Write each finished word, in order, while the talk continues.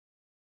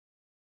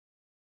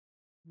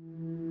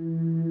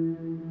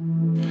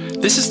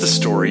This is the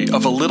story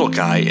of a little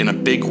guy in a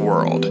big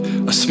world,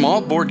 a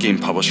small board game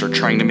publisher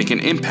trying to make an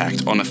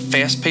impact on a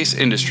fast-paced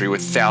industry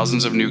with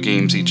thousands of new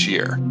games each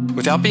year.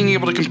 Without being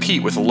able to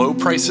compete with low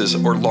prices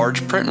or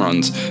large print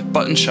runs,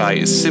 Button Shy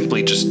is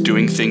simply just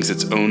doing things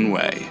its own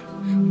way.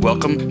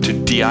 Welcome to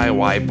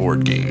DIY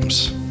Board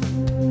Games.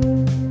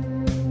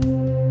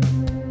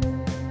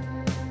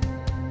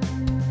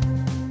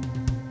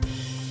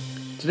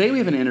 Today we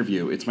have an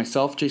interview. It's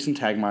myself, Jason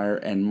Tagmeyer,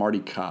 and Marty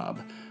Cobb.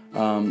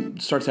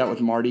 Starts out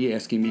with Marty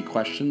asking me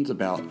questions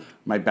about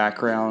my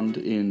background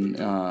in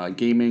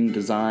gaming,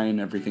 design,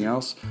 everything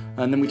else.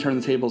 And then we turn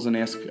the tables and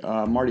ask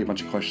Marty a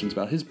bunch of questions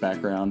about his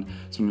background,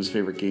 some of his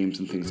favorite games,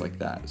 and things like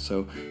that.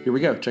 So here we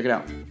go. Check it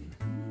out.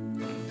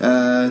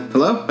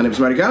 Hello, my name is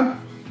Marty Cobb.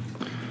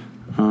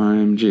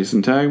 I'm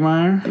Jason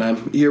Tagmeyer. And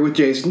I'm here with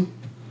Jason.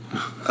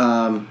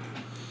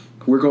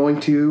 We're going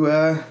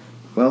to,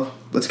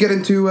 let's get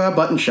into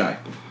Button Shy.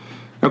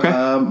 Okay.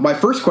 My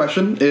first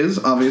question is,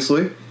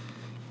 obviously,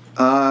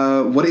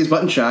 what is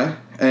Button Shy,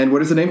 and where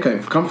does the name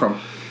come from?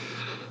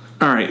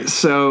 All right,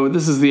 so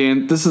this is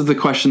the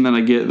question that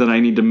I get that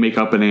I need to make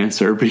up an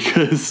answer,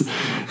 because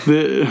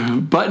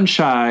the Button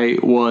Shy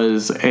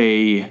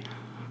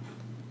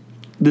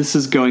this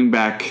is going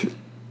back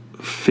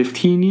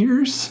 15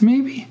 years,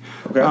 maybe.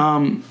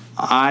 Okay.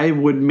 I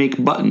would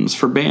make buttons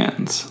for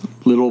bands,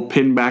 little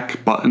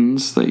pinback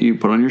buttons that you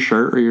put on your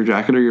shirt or your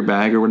jacket or your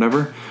bag or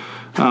whatever.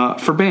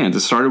 For bands. It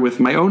started with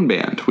my own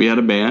band. We had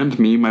a band,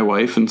 me, my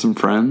wife, and some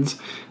friends,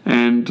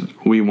 and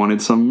we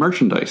wanted some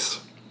merchandise.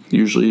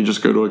 Usually you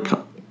just go to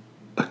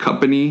a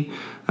company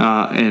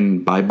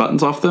and buy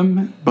buttons off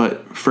them,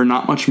 but for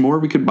not much more,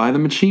 we could buy the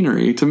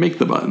machinery to make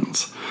the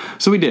buttons.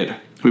 So we did.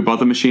 We bought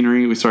the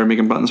machinery. We started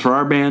making buttons for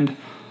our band.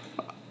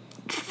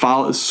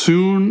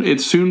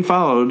 It soon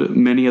followed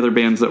many other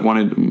bands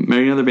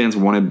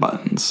wanted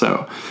buttons.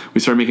 So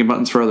we started making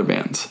buttons for other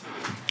bands.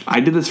 I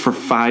did this for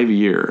 5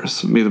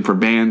 years. Made them for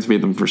bands,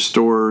 made them for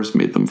stores,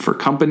 made them for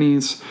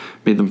companies,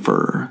 made them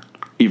for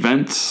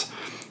events.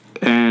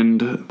 And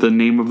the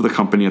name of the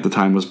company at the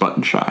time was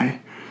Button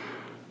Shy.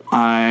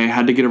 I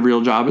had to get a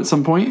real job at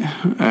some point,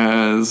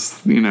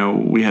 as,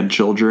 we had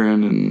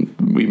children and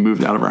we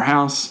moved out of our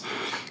house.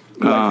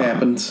 Life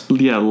happens.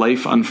 Yeah,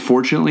 life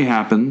unfortunately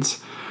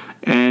happens.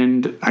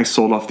 And I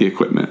sold off the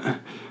equipment.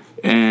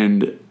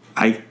 And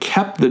I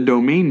kept the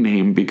domain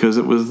name because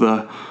it was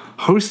the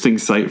hosting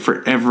site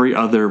for every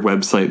other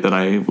website that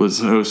I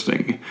was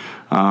hosting.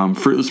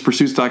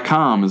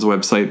 Fruitlesspursuits.com is a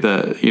website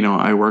that,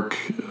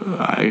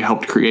 I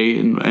helped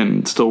create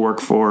and still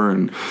work for.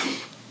 And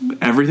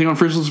everything on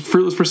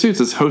Fruitless Pursuits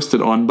is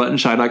hosted on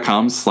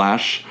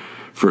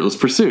buttonshy.com/Fruitless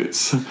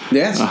Pursuits.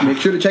 Yes, make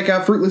sure to check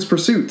out Fruitless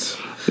Pursuits.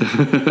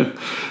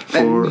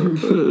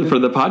 for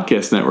the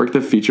podcast network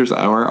that features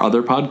our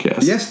other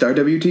podcasts. Yes, Star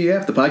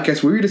WTF, the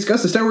podcast where we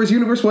discuss the Star Wars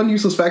universe one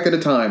useless fact at a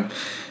time.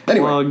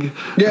 Anyway, plug.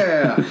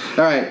 Yeah.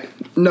 All right.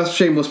 No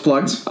shameless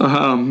plugs.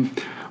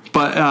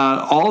 But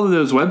all of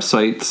those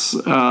websites,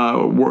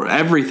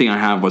 everything I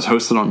have was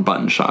hosted on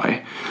Button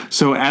Shy.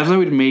 So as I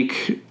was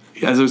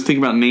thinking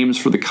about names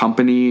for the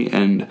company,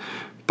 and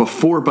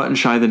before Button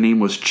Shy, the name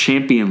was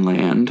Champion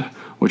Land,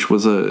 which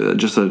was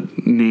just a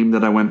name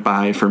that I went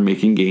by for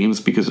making games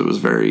because it was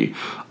very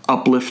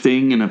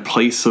uplifting and a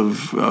place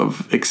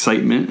of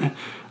excitement.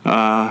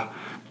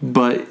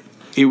 But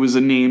it was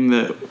a name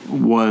that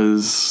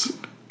was,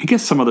 I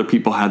guess some other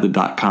people had the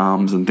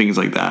 .coms and things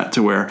like that,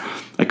 to where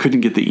I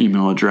couldn't get the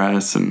email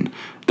address, and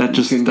that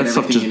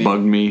stuff just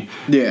bugged me.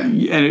 Yeah.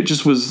 And it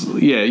just was,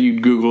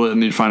 you'd Google it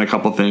and you'd find a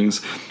couple things.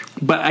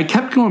 But I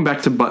kept going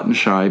back to Button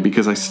Shy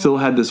because I still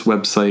had this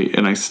website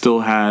and I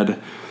still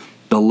had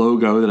the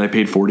logo that I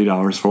paid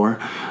 $40 for.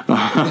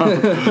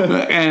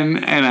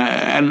 and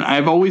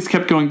I've always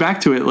kept going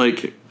back to it.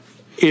 Like,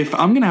 if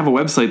I'm going to have a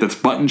website that's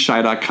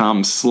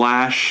buttonshy.com/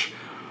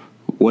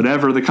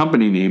 whatever the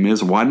company name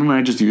is, why don't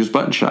I just use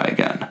Button Shy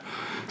again?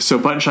 So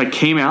Button Shy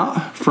came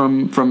out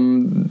from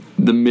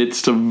the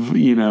midst of,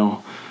 the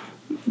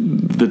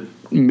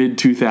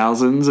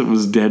mid-2000s. It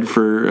was dead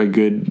for a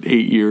good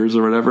 8 years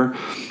or whatever.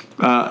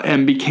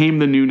 And became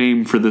the new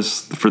name for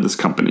this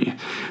company.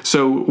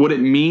 So what it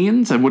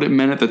means and what it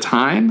meant at the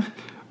time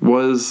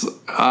was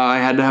I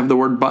had to have the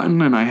word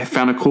button, and I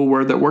found a cool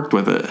word that worked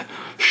with it.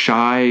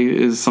 Shy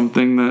is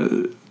something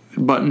that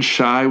Button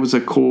Shy was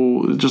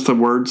just the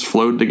words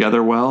flowed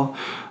together well.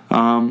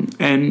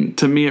 And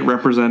to me, it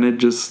represented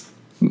just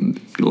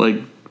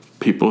like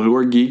people who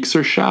are geeks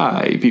are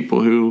shy,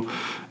 people who,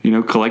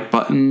 collect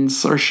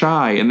buttons are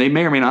shy, and they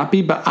may or may not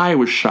be, but I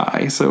was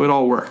shy, so it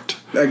all worked.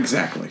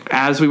 Exactly.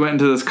 As we went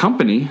into this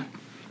company,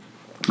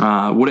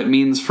 what it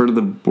means for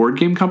the board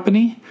game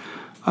company,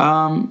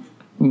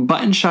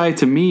 Button Shy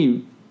to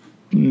me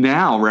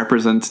now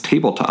represents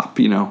tabletop.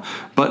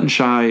 Button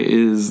Shy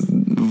is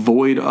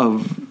void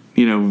of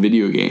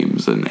video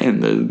games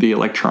and the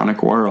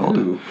electronic world.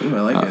 Ooh,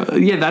 I like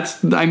it. Yeah,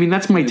 that's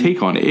my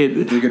take on it.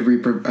 It's a good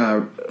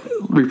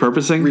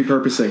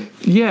repurposing.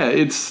 Yeah,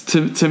 it's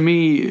to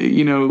me,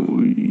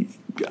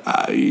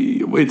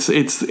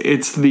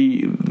 it's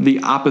the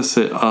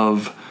opposite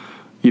of,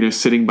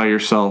 sitting by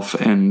yourself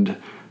and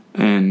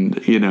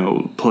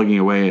plugging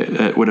away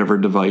at whatever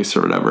device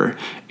or whatever.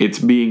 It's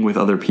being with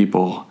other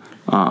people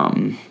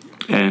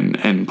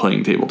and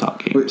playing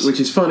tabletop games. Which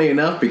is funny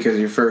enough because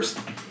your first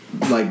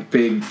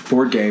big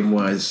board game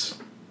was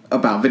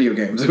about video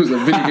games. It was a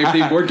video game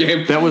themed board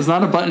game. That was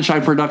not a Button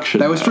Shy production.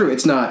 That was true.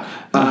 It's not.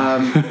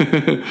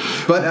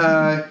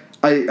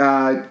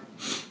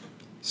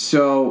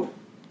 So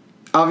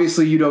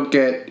obviously you don't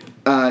get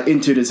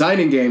into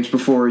designing games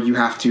before you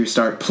have to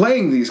start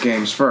playing these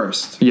games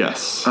first. Yes.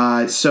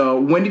 So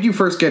when did you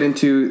first get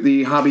into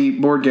the hobby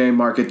board game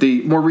market,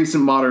 the more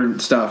recent modern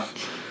stuff?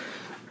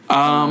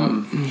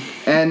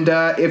 And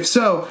if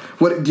so,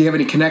 do you have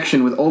any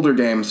connection with older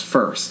games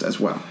first as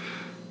well?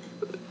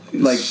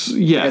 Yes.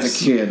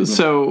 As a kid.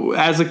 So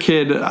as a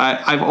kid,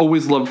 I've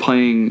always loved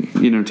playing,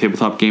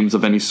 tabletop games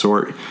of any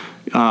sort.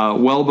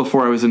 Well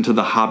before I was into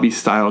the hobby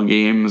style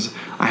games,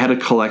 I had a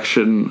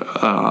collection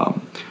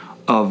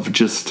of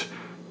just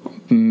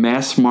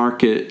mass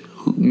market,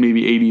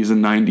 maybe 80s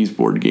and 90s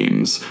board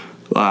games.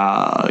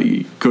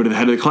 Go to the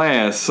Head of the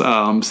Class,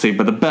 Saved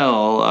by the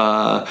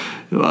Bell,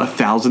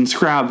 1,000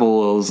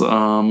 Scrabbles,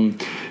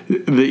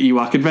 the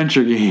Ewok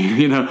Adventure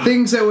game,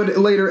 things that would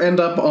later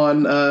end up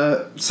on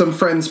some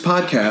friends'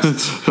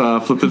 podcasts.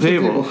 Flip the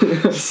table.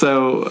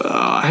 So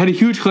I had a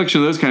huge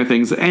collection of those kind of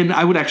things, and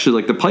I would actually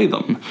like to play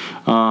them.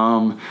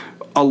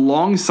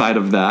 Alongside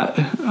of that,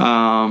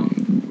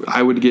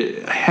 I would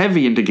get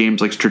heavy into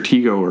games like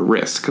Stratego or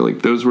Risk.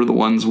 Those were the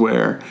ones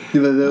where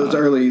those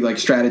early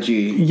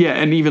strategy. Yeah,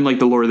 and even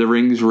the Lord of the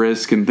Rings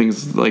Risk and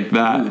things like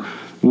that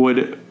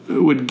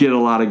would get a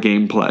lot of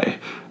gameplay.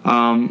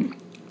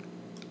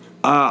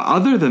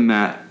 Other than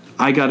that,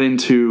 I got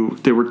into,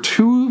 there were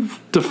three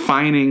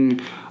defining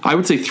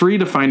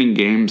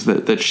games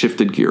that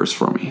shifted gears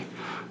for me.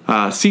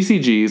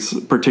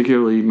 CCGs,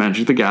 particularly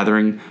Magic the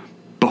Gathering.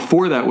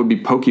 Before that would be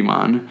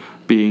Pokemon,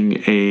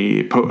 being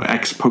a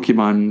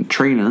ex-Pokemon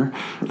trainer.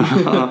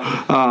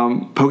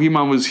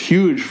 Pokemon was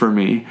huge for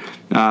me.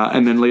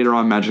 And then later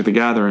on Magic the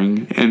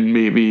Gathering, and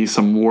maybe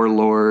some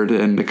Warlord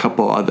and a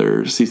couple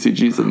other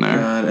CCGs in there.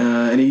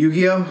 Any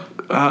Yu-Gi-Oh?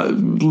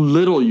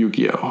 Little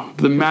Yu-Gi-Oh!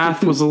 The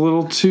math was a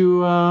little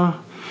too...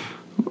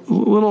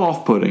 little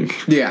off-putting.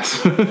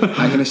 Yes.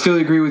 I can still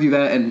agree with you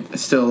and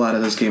still a lot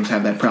of those games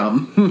have that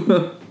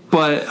problem.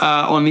 But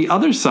on the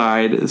other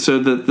side, so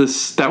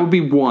that would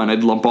be one.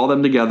 I'd lump all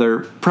them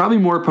together. Probably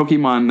more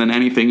Pokemon than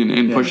anything,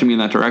 and pushing me in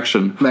that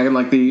direction. Back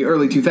in the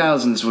early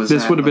 2000s was.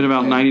 This would have been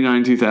about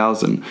 99,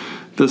 2000.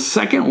 The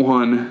second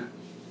one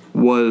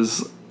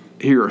was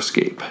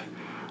HeroScape.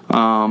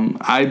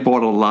 I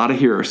bought a lot of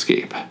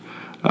HeroScape.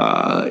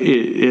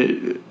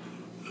 It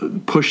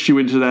pushed you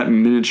into that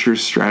miniature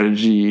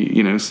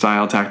strategy,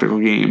 style tactical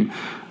game.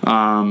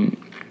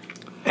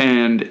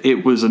 And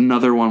it was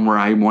another one where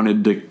I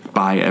wanted to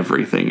buy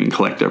everything and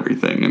collect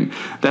everything. And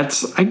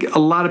that's, a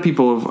lot of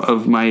people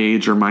of my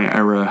age or my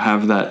era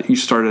have that. You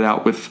started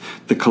out with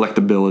the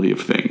collectability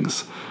of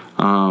things.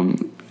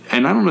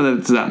 And I don't know that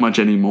it's that much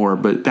anymore,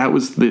 but that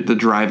was the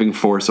driving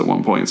force at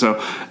one point.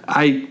 So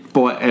I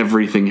bought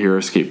everything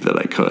HeroScape that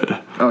I could.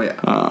 Oh,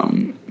 yeah.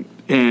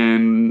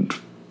 And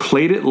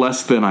played it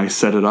less than I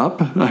set it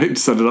up. I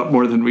set it up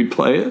more than we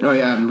play it. Oh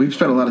yeah, and we've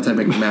spent a lot of time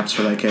making maps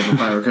for that game, if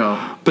I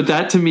recall. But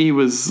that to me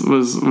was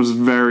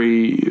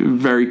very,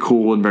 very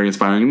cool and very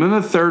inspiring. And then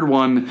the third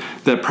one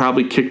that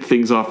probably kicked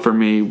things off for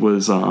me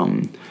was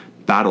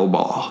Battle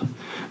Ball.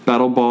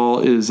 Battle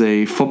Ball is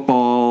a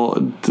football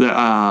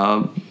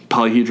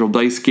polyhedral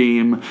dice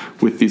game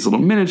with these little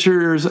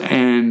miniatures,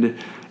 and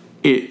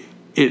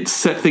it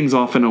set things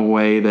off in a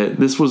way that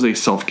this was a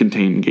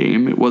self-contained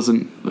game. It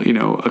wasn't,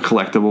 a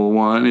collectible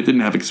one. It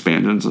didn't have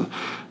expansions. It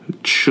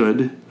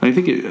should. I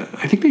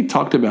think they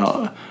talked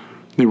about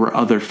there were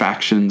other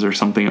factions or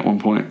something at one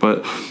point,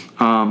 but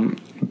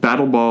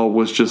Battle Ball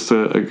was just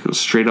a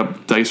straight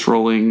up dice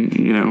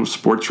rolling,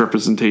 sports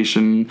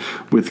representation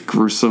with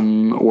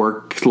gruesome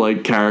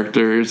orc-like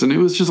characters, and it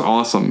was just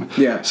awesome.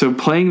 Yeah. So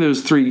playing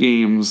those three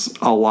games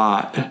a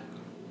lot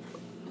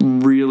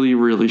really,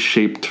 really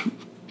shaped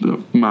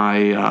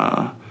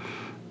my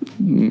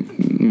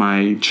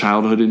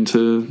childhood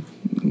into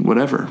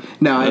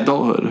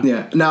adulthood.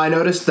 Yeah. Now I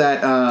noticed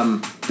that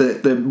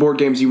the board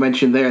games you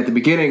mentioned there at the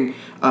beginning,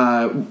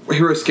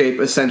 HeroScape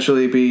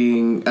essentially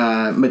being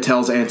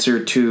Mattel's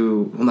answer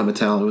to, well, not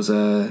Mattel, it was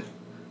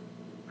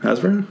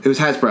Hasbro? It was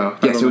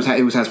Hasbro. Yes, it was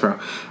Hasbro.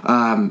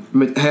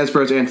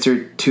 Hasbro's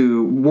answer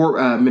to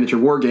miniature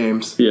war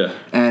games. Yeah.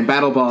 And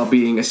Battle Ball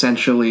being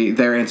essentially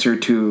their answer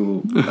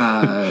to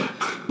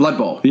Blood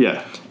Bowl.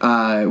 Yeah.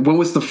 When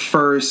was the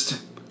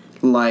first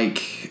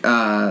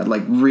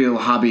real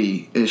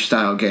hobby-ish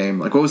style game?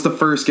 What was the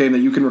first game that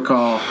you can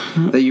recall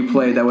that you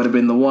played that would have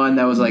been the one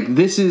that was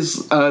this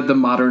is the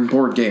modern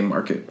board game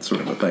market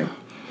sort of a thing?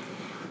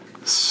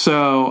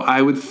 So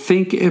I would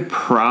think it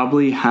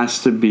probably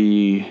has to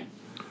be,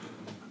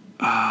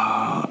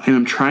 and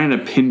I'm trying to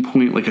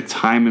pinpoint a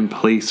time and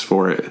place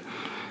for it,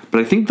 But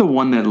I think the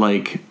one that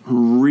like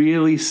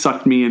really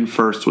sucked me in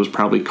first was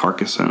probably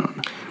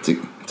Carcassonne.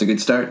 It's a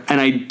good start.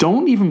 And I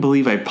don't even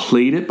believe I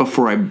played it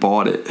before I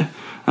bought it.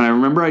 And I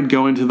remember I'd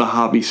go into the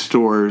hobby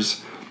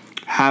stores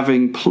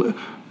having played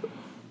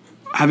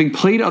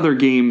other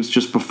games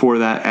just before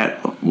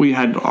that. We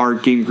had our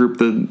game group,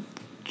 the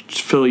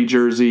Philly,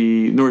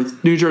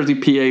 New Jersey,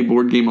 PA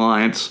Board Game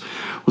Alliance,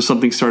 was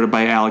something started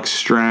by Alex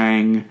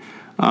Strang.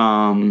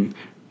 And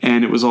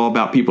it was all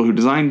about people who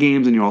design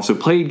games, and you also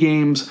played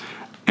games.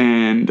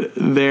 And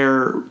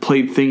there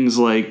played things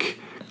like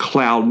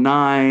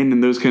Cloud9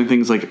 and those kind of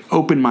things, like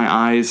opened my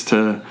eyes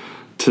to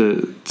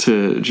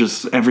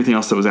just everything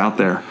else that was out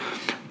there.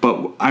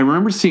 But I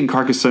remember seeing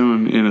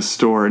Carcassonne in a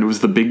store, and it was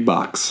the big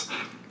box.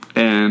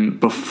 And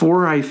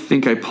before I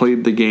think I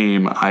played the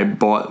game, I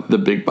bought the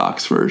big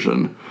box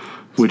version,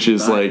 which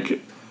is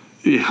like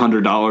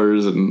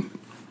 $100 and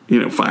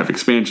 5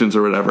 expansions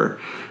or whatever.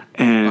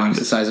 And box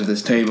the size of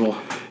this table.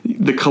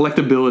 The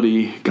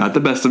collectability got the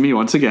best of me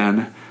once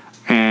again,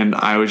 and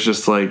I was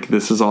just like,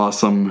 "This is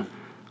awesome!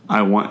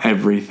 I want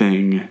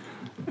everything."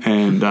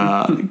 And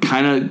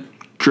kind of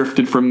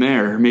drifted from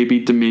there.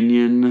 Maybe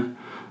Dominion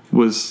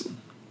was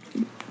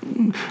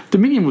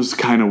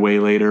kind of way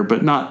later,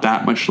 but not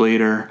that much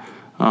later.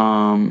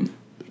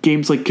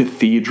 Games like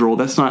Cathedral,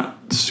 that's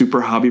not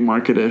super hobby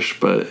market-ish,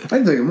 but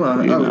I think,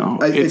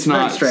 it's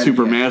not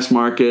super mass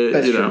market.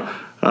 That's true.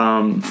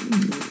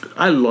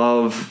 I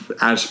love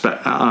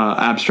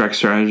abstract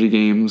strategy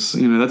games.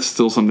 That's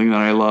still something that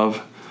I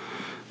love.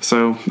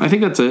 So I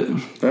think that's it.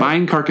 Right.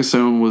 Buying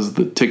Carcassonne was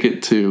the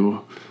ticket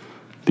to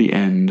the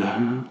end.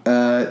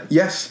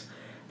 Yes.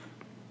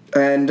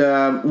 And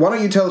why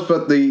don't you tell us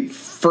about the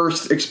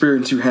first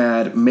experience you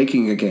had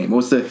making a game? What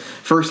was the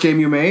first game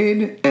you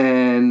made,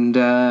 and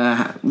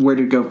where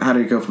did it go? How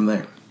did it go from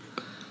there?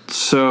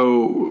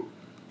 So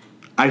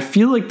I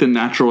feel like the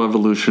natural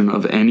evolution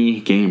of any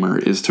gamer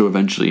is to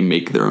eventually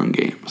make their own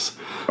games.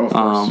 Oh, of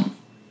course.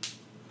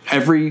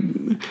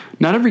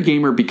 Not every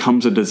gamer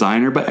becomes a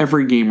designer, but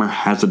every gamer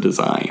has a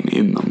design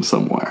in them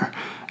somewhere.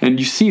 And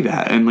you see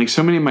that. And like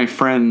so many of my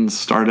friends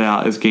started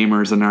out as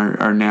gamers and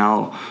are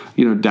now,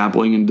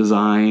 dabbling in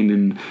design.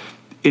 And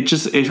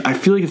I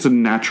feel like it's a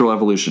natural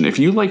evolution. If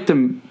you like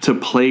them to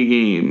play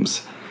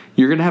games,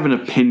 you're going to have an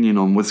opinion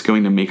on what's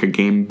going to make a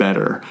game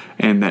better.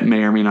 And that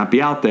may or may not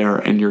be out there.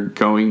 And you're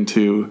going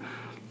to,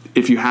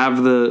 if you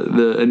have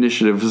the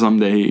initiative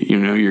someday,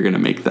 you're going to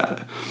make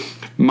that.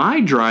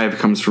 My drive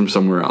comes from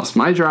somewhere else.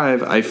 My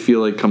drive, I feel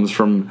like, comes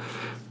from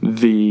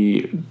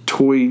the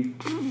toy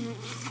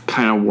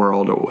kind of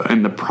world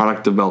and the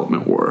product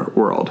development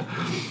world.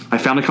 I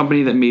found a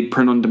company that made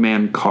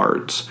print-on-demand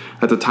cards.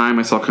 At the time,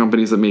 I saw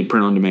companies that made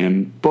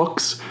print-on-demand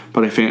books,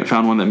 but I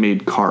found one that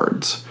made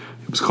cards.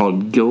 It was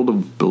called Guild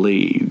of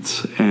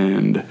Blades,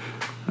 and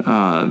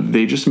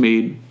they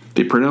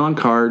printed on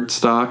card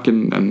stock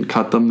and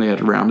cut them. They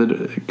had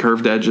rounded,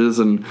 curved edges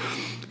and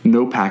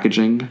no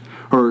packaging,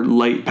 or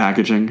light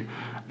packaging,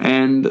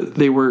 and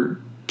they were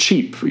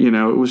cheap. It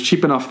was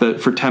cheap enough that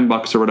for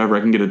 $10 or whatever,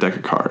 I can get a deck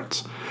of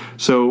cards.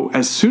 So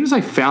as soon as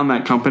I found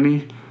that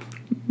company,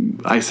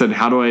 I said,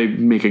 how do I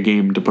make a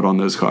game to put on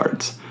those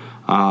cards?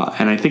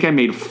 And I think I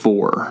made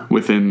 4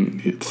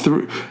 within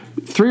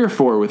 3 or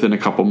 4 within a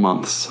couple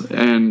months,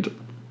 and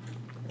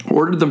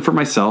ordered them for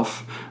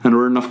myself and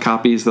ordered enough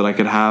copies that I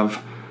could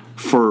have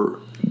for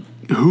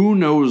who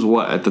knows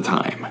what at the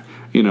time.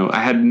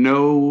 I had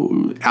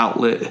no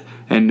outlet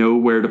and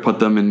nowhere to put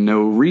them and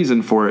no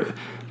reason for it.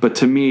 But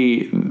to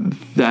me,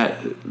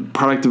 that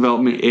product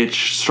development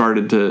itch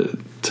started to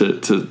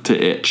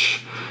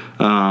itch.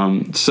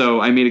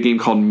 So I made a game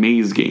called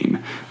Maze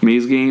Game.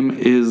 Maze Game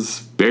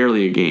is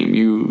barely a game.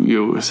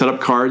 You set up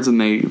cards and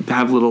they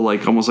have little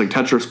almost like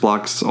Tetris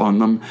blocks on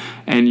them,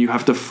 and you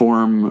have to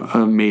form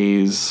a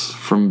maze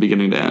from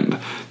beginning to end.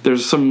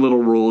 There's some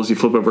little rules. You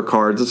flip over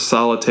cards. It's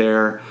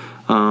solitaire.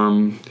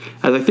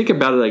 As I think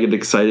about it, I get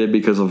excited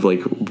because of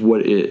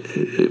what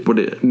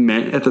it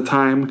meant at the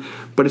time.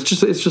 But it's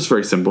just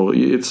very simple.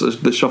 It's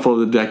the shuffle of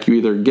the deck. You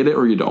either get it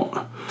or you don't.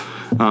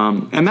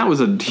 And that was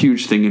a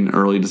huge thing in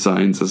early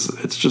designs.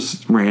 It's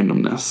just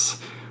randomness,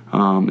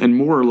 and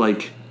more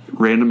like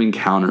random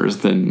encounters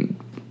than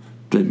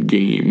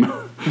game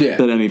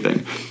than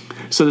anything.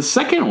 So the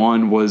second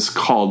one was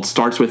called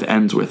Starts With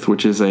Ends With,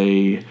 which is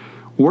a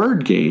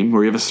word game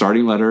where you have a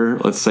starting letter,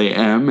 let's say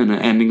M, and an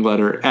ending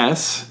letter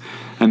S.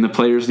 And the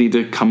players need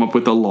to come up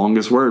with the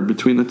longest word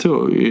between the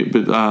two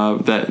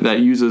that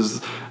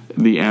uses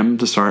the M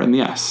to start and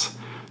the S.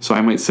 So I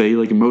might say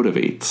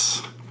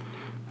motivates,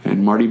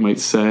 and Marty might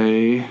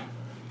say,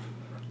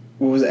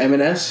 what was it, M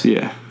and S?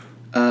 Yeah.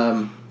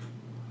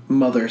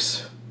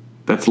 Mothers.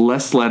 That's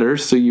less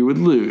letters, so you would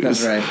lose.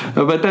 That's right.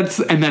 But that's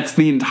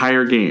the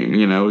entire game.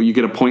 You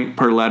get a point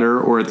per letter,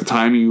 or at the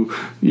time you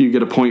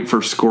get a point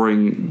for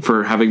scoring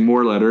for having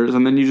more letters,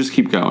 and then you just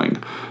keep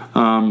going.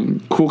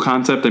 Cool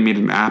concept. I made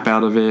an app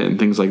out of it and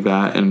things like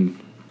that, and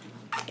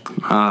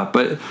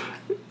but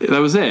that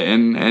was it.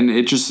 And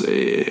it just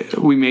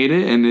we made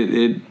it, and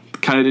it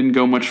kind of didn't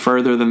go much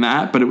further than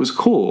that, but it was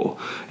cool.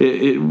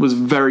 It was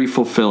very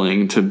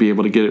fulfilling to be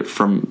able to get it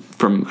from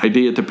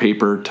idea to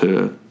paper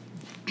to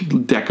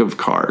deck of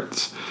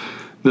cards.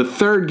 The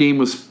third game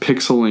was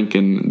Pixel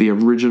Lincoln, the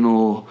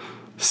original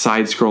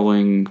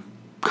side-scrolling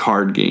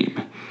card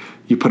game.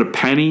 You put a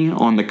penny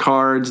on the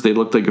cards. They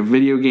looked like a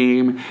video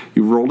game.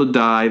 You rolled a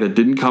die that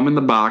didn't come in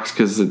the box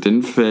because it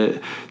didn't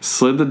fit.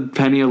 Slid the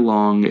penny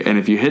along, and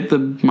if you hit the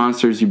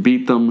monsters, you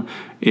beat them.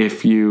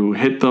 If you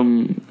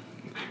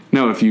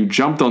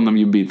jumped on them,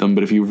 you beat them.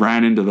 But if you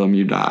ran into them,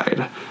 you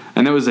died.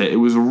 And that was it. It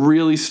was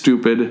really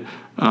stupid.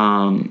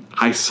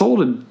 I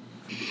sold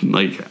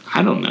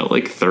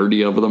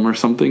 30 of them or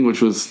something,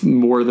 which was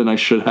more than I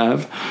should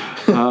have.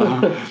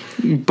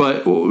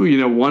 But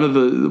one of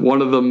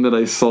them that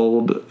I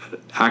sold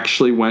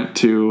actually went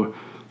to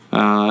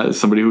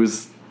somebody who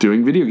was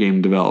doing video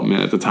game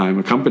development at the time,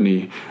 a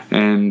company,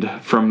 and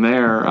from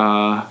there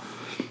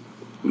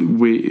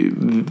we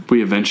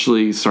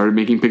eventually started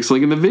making Pixel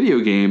Lincoln the video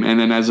game. And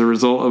then as a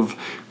result of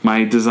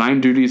my design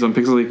duties on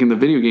Pixel Lincoln the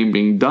video game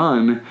being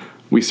done,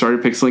 we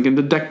started Pixel Lincoln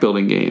the deck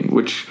building game,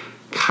 which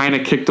kind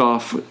of kicked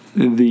off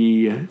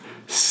the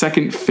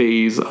second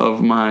phase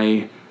of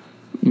my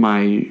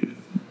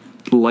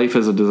life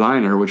as a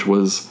designer, which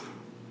was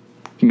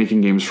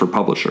making games for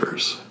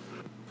publishers.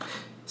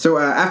 So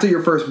after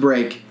your first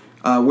break,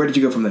 where did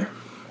you go from there?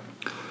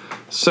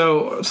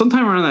 So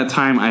sometime around that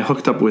time, I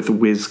hooked up with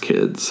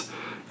WizKids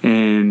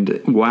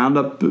and wound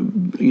up,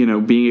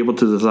 being able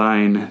to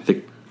design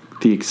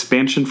the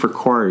expansion for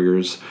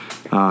Quarriors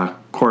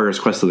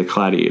Quest of the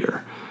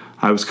Gladiator.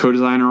 I was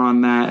co-designer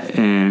on that,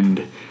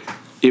 and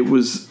it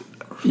was,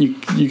 you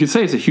could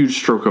say it's a huge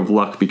stroke of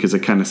luck because it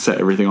kind of set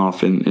everything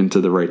off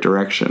into the right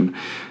direction.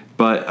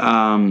 But,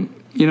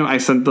 I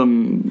sent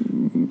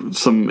them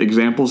some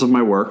examples of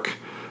my work.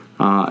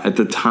 At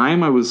the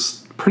time, I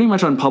was pretty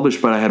much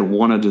unpublished, but I had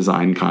won a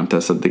design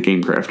contest at the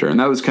Game Crafter, and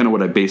that was kind of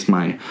what I based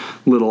my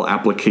little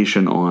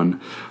application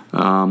on.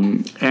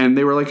 And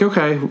they were like,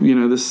 okay,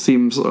 this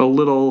seems a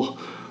little,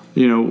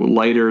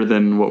 lighter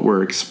than what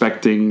we're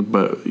expecting,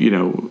 but,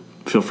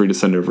 feel free to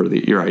send over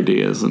your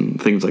ideas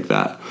and things like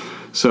that.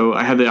 So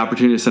I had the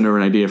opportunity to send over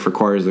an idea for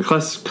Quarriors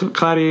the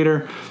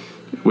Gladiator,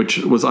 which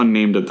was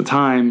unnamed at the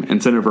time,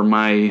 and send over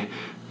my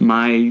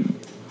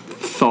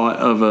thought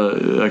of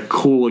a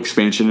cool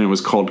expansion, and it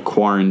was called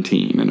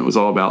Quarantine, and it was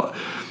all about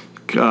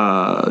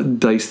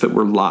dice that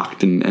were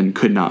locked and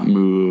could not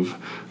move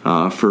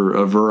for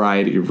a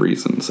variety of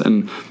reasons.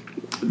 And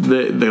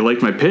they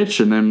liked my pitch,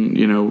 and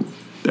then,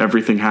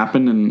 everything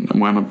happened, and I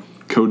wound up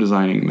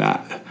co-designing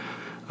that.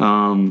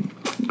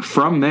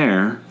 From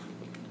there,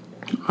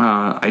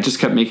 I just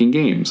kept making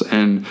games.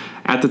 And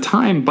at the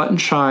time, Button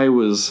Shy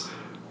was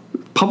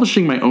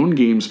publishing my own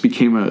games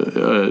became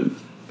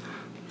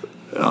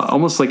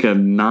almost like a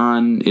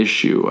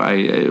non-issue.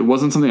 It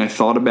wasn't something I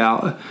thought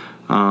about.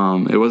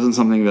 It wasn't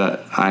something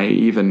that I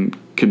even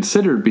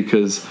considered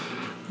because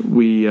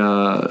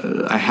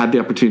I had the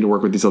opportunity to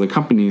work with these other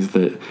companies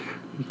that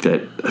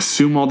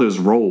assume all those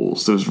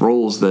roles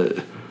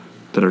that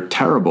are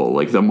terrible,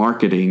 like the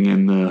marketing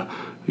and the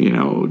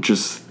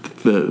just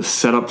the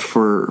setup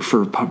for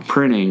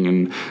printing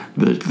and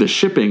the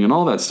shipping and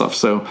all that stuff.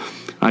 So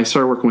I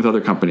started working with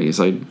other companies.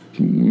 I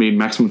made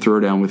Maximum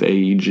Throwdown with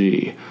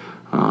AEG.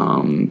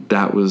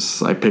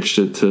 I pitched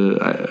it to.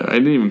 I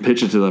didn't even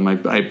pitch it to them.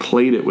 I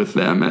played it with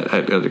them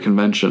at a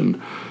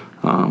convention,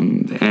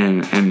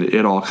 and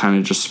it all kind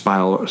of just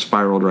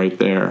spiraled right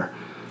there.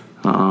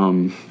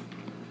 And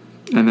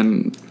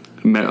then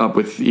met up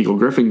with Eagle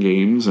Griffin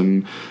Games,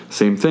 and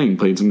same thing,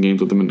 played some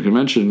games with them at the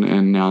convention,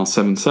 and now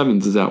 7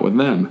 Sevens is out with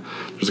them.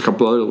 There's a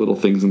couple other little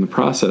things in the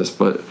process,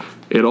 but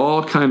it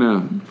all kind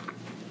of,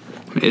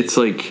 it's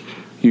like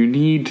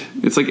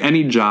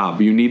any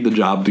job, you need the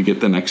job to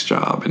get the next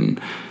job,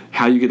 and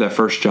how you get that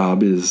first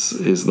job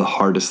is the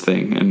hardest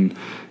thing. And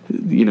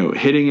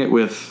hitting it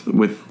with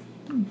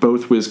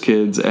both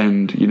WizKids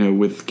and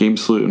with Game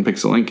Salute and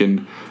Pixel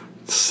Lincoln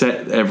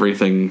set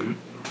everything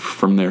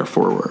from there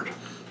forward.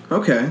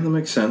 Okay, that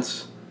makes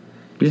sense.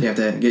 Yeah. So you have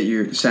to get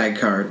your SAG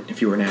card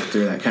if you were an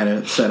actor, that kind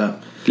of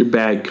setup. Your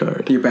bag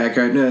card. Your bag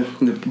card, no,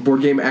 the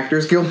Board Game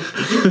Actors Guild.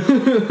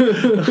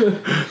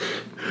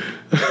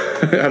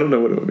 I don't know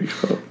what it would be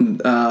called.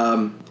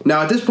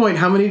 Now, at this point,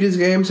 how many of these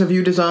games have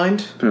you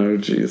designed? Oh,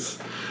 jeez.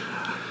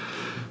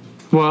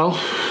 Well,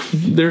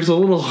 there's a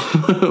little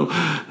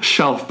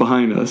shelf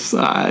behind us.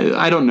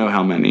 I don't know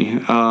how many.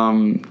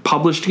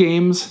 Published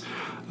games,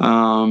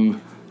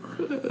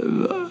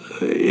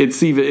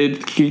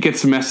 it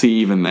gets messy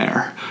even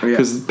there,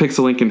 because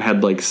Pixel Lincoln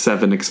had like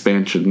 7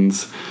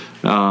 expansions.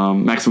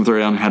 Maximum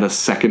Throwdown had a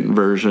second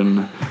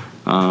version.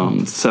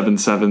 7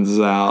 Sevens is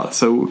out,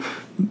 so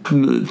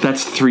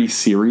that's 3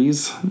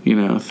 series.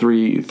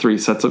 Three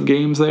sets of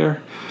games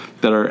there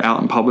that are out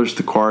and published.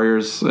 The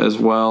Quarriors as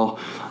well.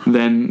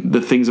 Then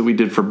the things that we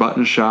did for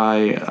Button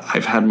Shy,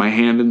 I've had my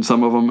hand in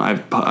some of them.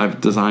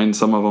 I've designed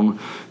some of them.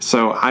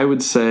 So I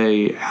would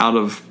say out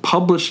of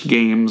published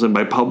games, and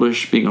by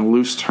published being a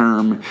loose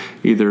term,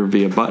 either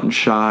via Button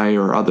Shy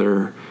or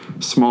other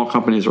small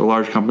companies or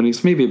large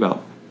companies, maybe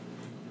about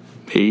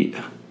 8.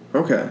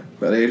 Okay,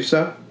 about 8 or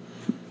so?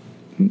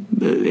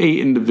 8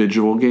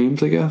 individual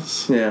games, I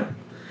guess. Yeah.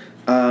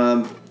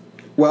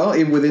 Well,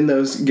 within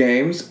those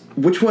games,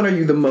 which one are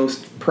you the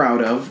most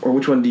proud of, or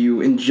which one do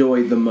you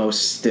enjoy the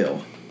most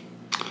still?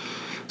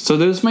 So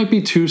those might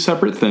be 2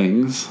 separate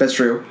things. That's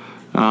true.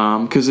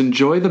 Because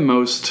enjoy the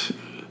most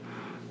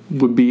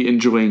would be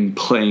enjoying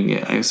playing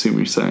it, I assume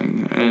you're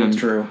saying. And, that's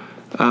true.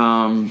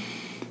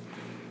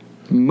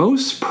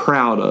 Most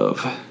proud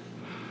of,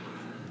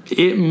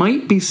 it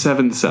might be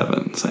 7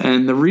 Sevens.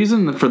 And the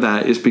reason for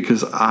that is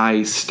because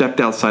I stepped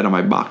outside of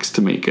my box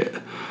to make it.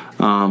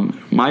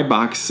 My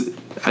box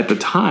at the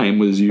time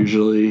was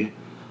usually,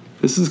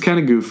 this is kind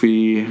of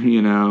goofy,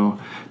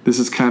 this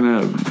is kind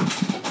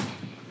of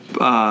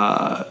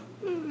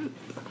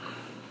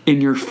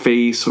in your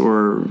face,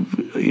 or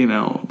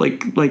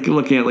like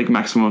looking at like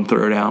Maximum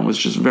Throwdown was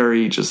just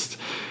very just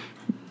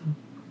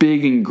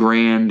big and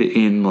grand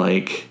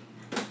it's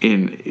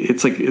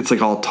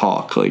like all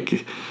talk,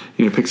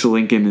 Pixel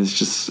Lincoln is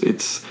just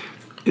it's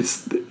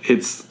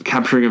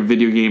capturing a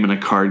video game and a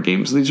card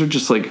game, so these are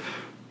just like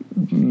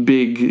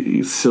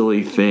big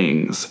silly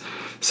things.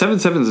 7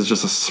 Sevens is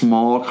just a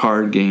small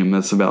card game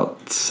that's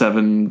about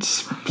 7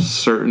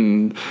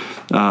 certain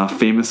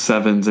famous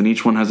sevens, and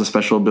each one has a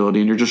special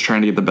ability, and you're just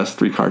trying to get the best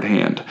 3-card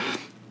hand.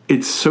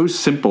 It's so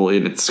simple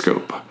in its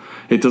scope.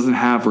 It doesn't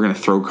have, we're going to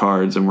throw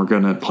cards and we're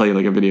going to play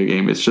like a video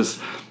game. It's just,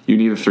 you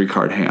need a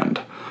 3-card hand.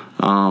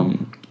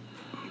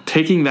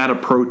 Taking that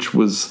approach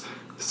was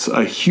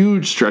a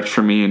huge stretch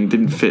for me and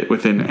didn't fit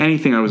within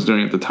anything I was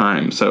doing at the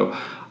time. So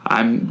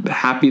I'm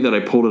happy that I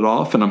pulled it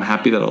off, and I'm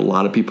happy that a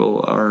lot of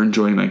people are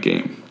enjoying that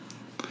game.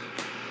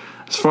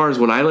 As far as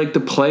what I like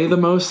to play the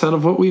most out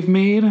of what we've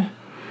made,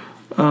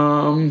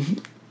 I'm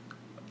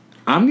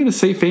going to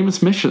say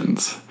Famous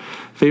Missions.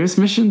 Famous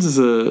Missions is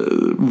a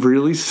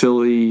really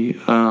silly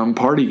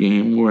party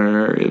game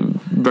where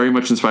very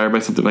much inspired by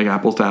something like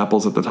Apples to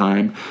Apples at the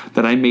time,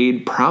 that I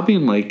made probably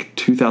in like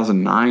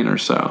 2009 or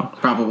so.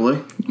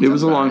 Probably. It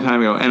was a long time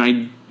ago, and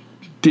I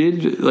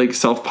did like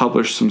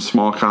self-publish some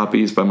small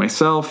copies by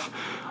myself.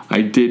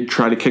 I did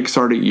try to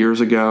Kickstart it years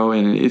ago,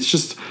 and it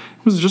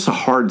was just a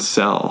hard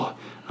sell.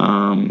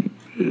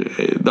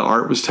 The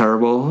art was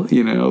terrible,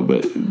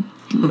 but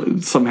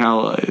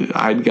somehow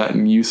I'd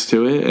gotten used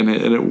to it, and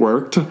it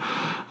worked.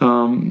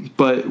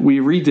 But we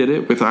redid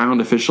it with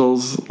Island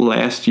Officials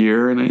last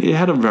year, and it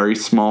had a very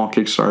small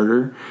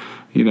Kickstarter.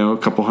 A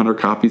couple hundred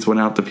copies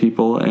went out to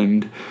people,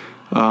 and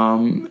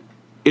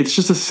it's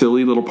just a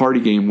silly little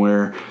party game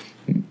where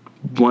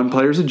one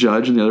player's a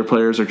judge and the other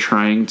players are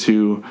trying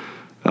to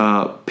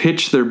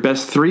pitch their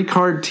best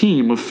 3-card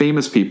team of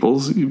famous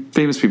people,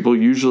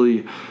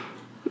 usually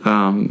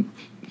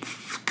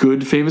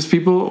good famous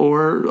people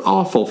or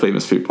awful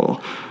famous people.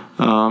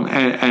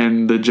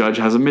 And the judge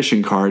has a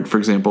mission card, for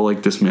example,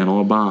 like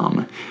Dismantle a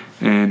Bomb.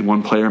 And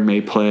one player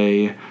may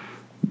play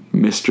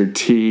Mr.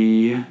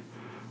 T,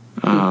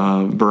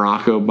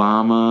 Barack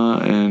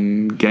Obama,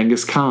 and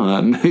Genghis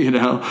Khan,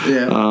 Yeah.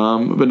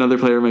 But another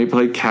player may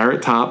play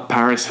Carrot Top,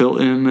 Paris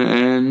Hilton,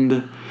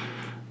 and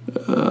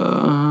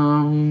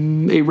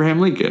Abraham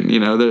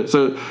Lincoln.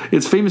 So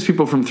it's famous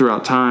people from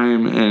throughout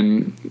time,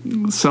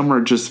 and some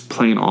are just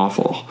plain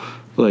awful,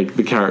 like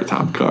the Carrot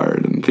Top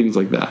card and things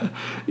like that.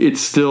 It's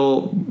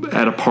still,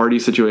 at a party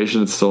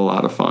situation, it's still a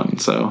lot of fun.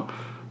 So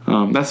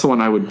that's the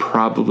one I would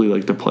probably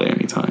like to play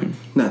anytime.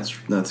 That's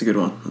a good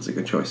one. That's a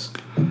good choice.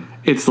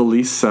 It's the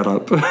least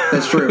setup.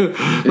 That's true.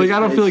 I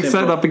don't feel like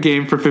setting up a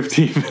game for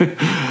 15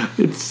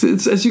 minutes.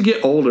 It's as you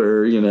get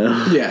older,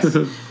 Yes,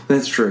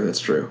 that's true. That's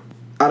true.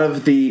 Out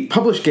of the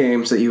published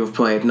games that you have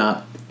played,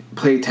 not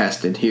play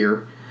tested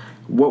here,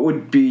 what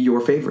would be your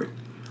favorite?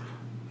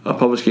 A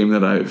published game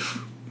that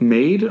I've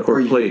made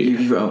or played?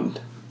 You've owned.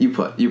 You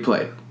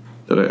played.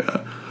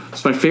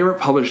 It's my favorite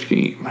published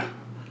game.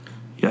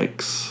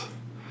 Yikes.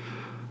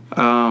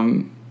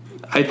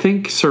 I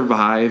think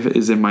Survive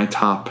is in my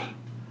top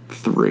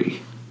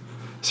 3.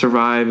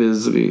 Survive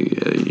is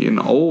an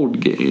old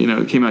game.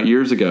 It came out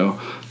years ago,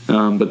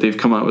 but they've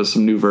come out with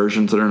some new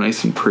versions that are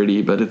nice and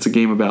pretty. But it's a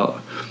game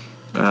about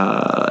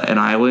an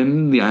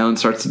island. The island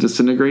starts to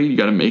disintegrate. You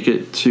got to make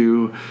it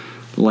to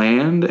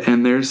land,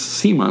 and there's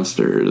sea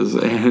monsters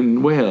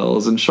and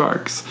whales and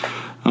sharks.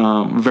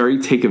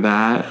 Very take of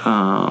that,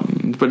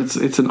 but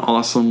it's an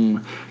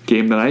awesome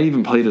game that I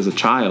even played as a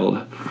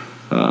child.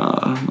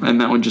 And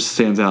that one just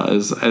stands out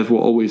as will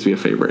always be a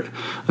favorite.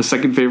 The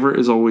second favorite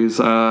is always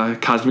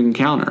Cosmic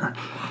Encounter.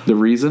 The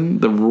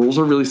rules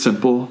are really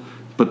simple,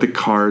 but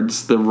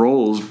the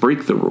roles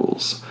break the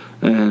rules.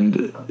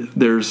 And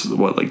there's,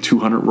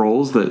 200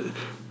 roles that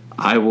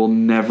I will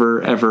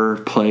never, ever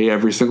play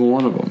every single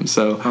one of them.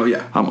 So oh,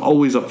 yeah. I'm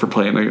always up for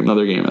playing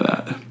another game of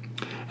that.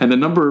 And the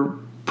number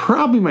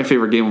probably my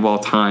favorite game of all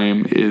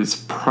time is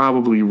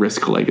probably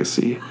Risk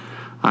Legacy.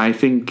 I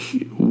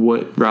think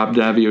what Rob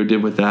Daviau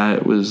did with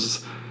that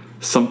was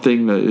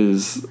something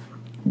that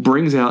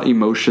brings out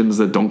emotions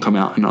that don't come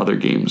out in other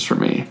games for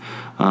me.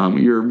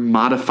 You're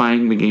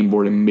modifying the game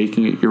board and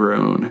making it your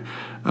own.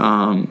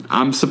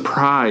 I'm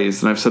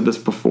surprised, and I've said this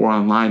before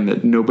online,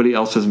 that nobody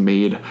else has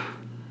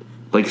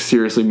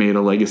seriously made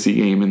a Legacy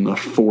game in the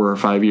 4 or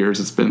 5 years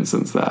it's been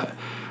since that.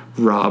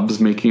 Rob's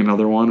making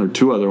another one, or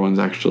 2 other ones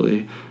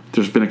actually.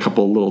 There's been a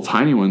couple of little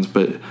tiny ones,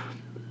 but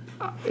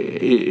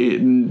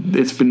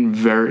it's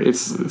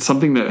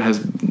something that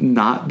has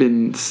not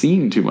been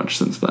seen too much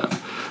since then.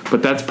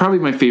 But that's probably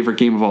my favorite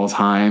game of all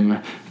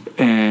time,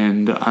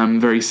 and I'm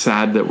very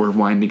sad that we're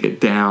winding it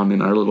down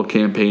in our little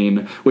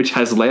campaign, which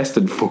has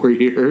lasted 4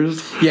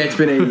 years. Yeah, it's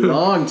been a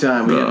long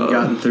time. We haven't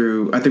gotten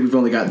through. I think we've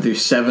only gotten through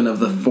 7 of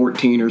the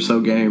 14 or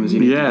so games.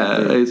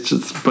 It's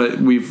just, but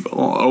we've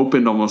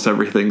opened almost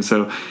everything,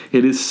 so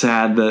it is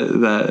sad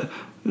that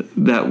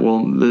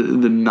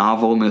the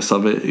novelness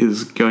of it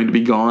is going to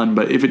be gone.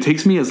 But if it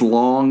takes me as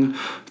long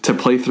to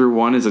play through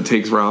one as it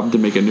takes Rob to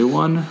make a new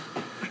one,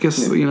 I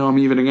guess I'm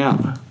evening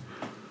out.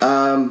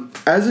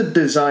 As a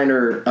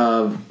designer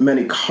of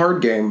many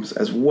card games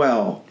as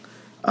well,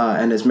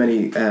 and as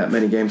many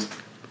games,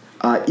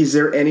 is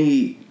there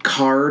any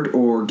card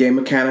or game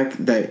mechanic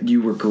that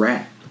you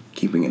regret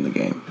keeping in the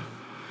game?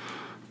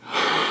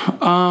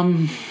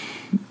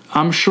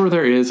 I'm sure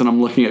there is, and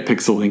I'm looking at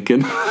Pixel Lincoln.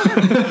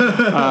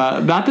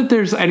 Not that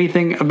there's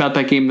anything about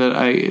that game that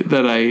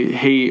I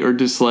hate or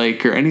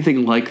dislike or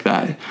anything like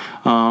that,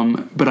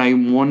 but I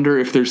wonder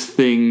if there's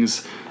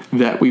things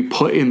that we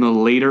put in the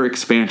later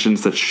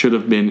expansions that should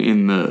have been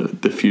in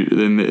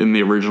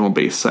the original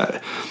base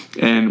set.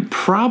 And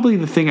probably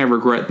the thing I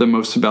regret the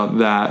most about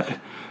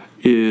that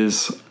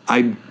is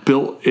I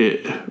built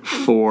it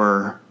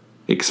for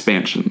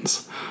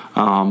expansions.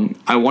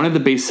 I wanted the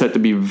base set to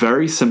be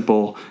very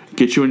simple,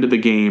 get you into the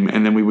game,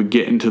 and then we would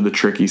get into the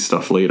tricky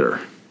stuff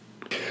later.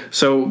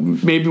 So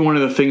maybe one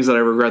of the things that I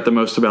regret the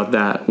most about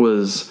that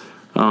was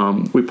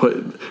we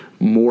put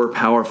more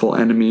powerful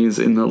enemies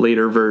in the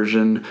later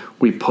version.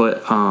 We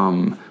put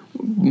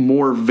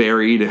more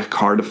varied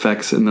card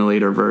effects in the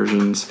later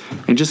versions,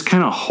 and just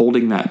kind of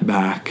holding that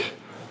back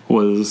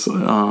was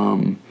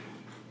I'll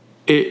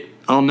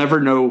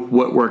never know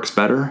what works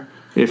better.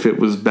 If it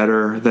was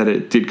better that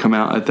it did come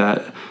out at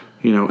that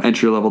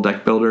entry level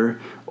deck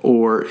builder,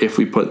 or if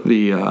we put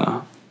the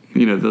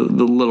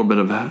little bit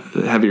of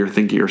heavier,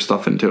 thinkier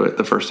stuff into it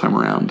the first time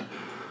around.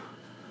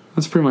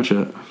 That's pretty much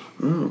it.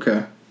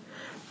 Okay.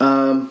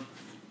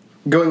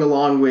 Going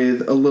along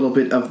with a little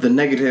bit of the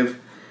negative,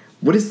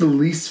 what is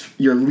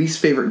your least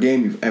favorite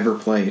game you've ever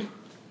played?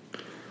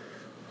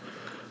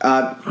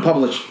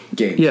 Published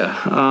games.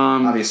 Yeah.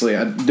 Obviously,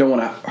 I don't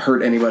want to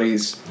hurt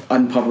anybody's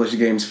unpublished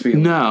games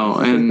feelings. No,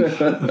 and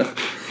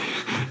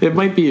it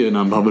might be an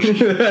unpublished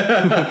game.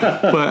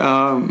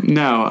 But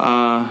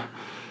no.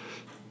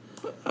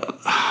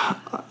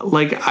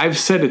 I've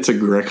said it's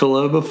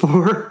Agricola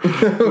before,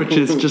 which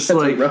is just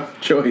That's a rough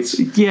choice.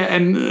 Yeah,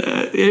 and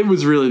it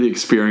was really the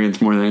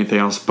experience more than anything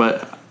else.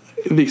 But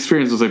the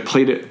experience was I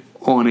played it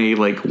on a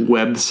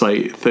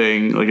website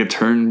thing, a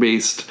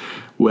turn-based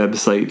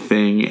website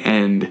thing,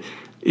 and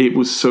it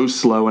was so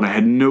slow, and I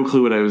had no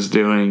clue what I was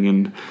doing,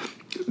 and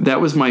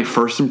that was my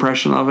first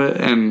impression of it.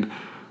 And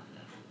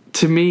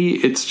to me,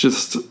 it's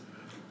just,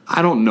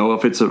 I don't know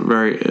if it's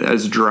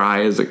as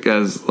dry as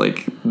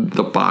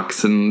the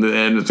box and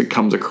as it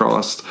comes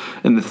across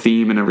and the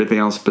theme and everything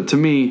else. But to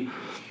me,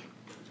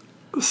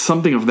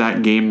 something of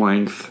that game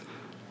length,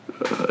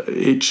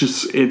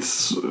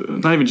 it's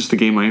not even just the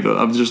game length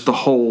of just the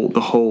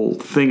whole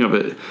thing of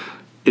it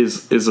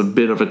is a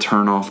bit of a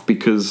turnoff,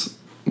 because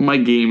my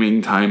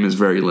gaming time is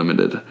very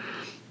limited.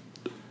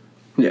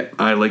 Yeah,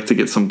 I like to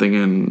get something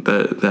in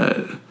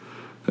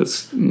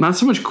that's not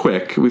so much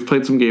quick. We've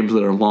played some games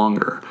that are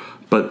longer,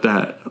 but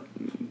that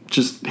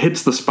just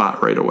hits the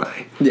spot right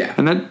away. Yeah.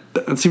 And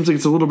that seems like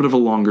it's a little bit of a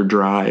longer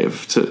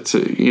drive to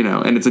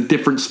and it's a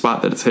different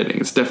spot that it's hitting.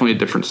 It's definitely a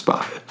different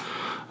spot.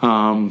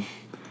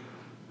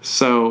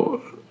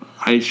 So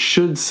I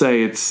should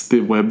say it's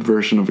the web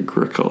version of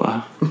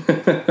Agricola.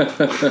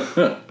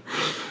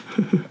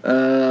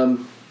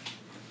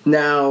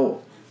 Now,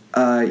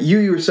 you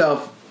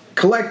yourself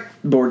collect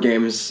board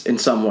games in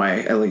some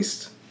way, at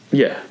least.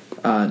 Yeah.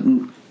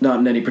 Not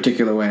in any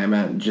particular way. I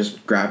meant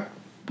just grab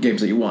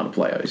games that you want to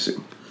play, I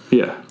assume.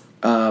 Yeah.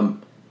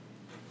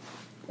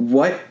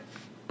 What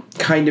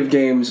kind of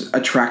games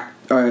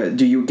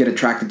do you get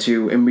attracted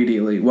to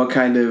immediately? What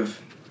kind of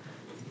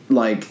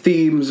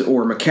themes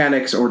or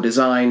mechanics or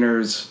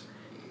designers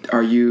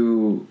are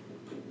you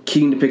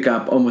keen to pick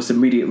up almost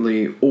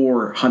immediately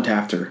or hunt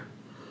after?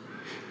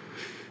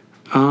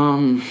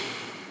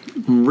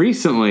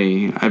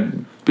 Recently,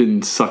 I've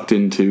been sucked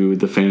into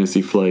the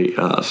Fantasy Flight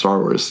Star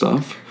Wars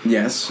stuff.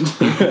 Yes,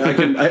 I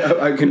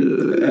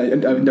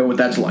know what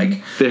that's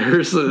like.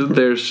 There's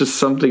just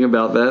something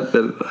about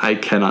that I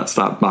cannot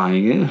stop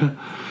buying it.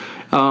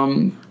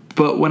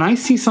 But when I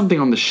see something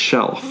on the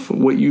shelf,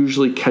 what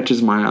usually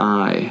catches my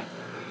eye,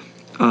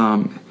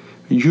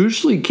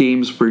 usually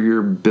games where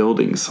you're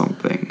building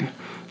something.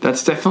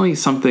 That's definitely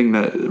something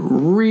that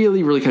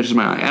really, really catches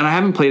my eye. And I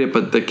haven't played it,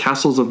 but the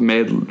Castles of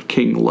Mad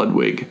King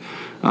Ludwig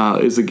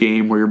is a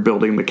game where you're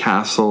building the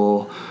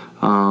castle.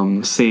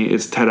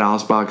 It's Ted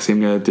Alsbach,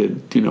 same guy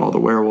that did, all the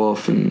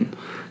Werewolf and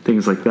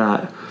things like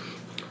that.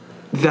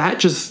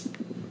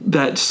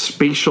 That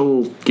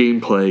spatial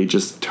gameplay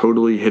just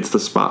totally hits the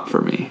spot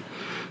for me.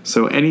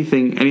 So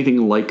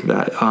anything like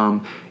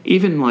that,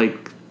 even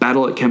like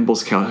Battle at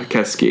Kemble's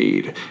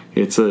Cascade,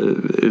 it's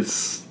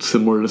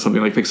similar to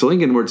something like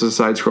Pixel where it's a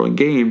side-scrolling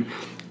game.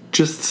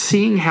 Just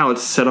seeing how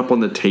it's set up on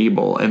the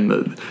table and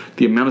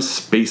the amount of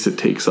space it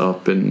takes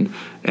up and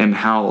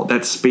how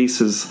that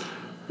space is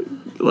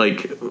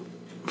like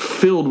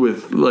filled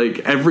with like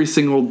every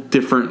single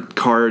different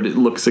card. It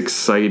looks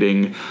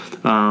exciting.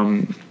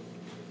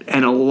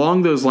 And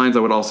along those lines,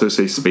 I would also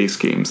say space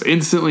games.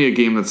 Instantly a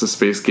game that's a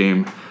space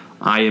game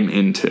I am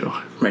into.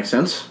 Makes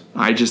sense.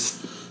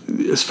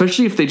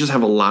 Especially if they just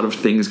have a lot of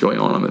things going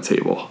on the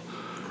table.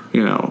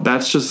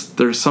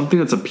 There's something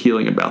that's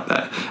appealing about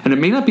that. And it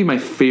may not be my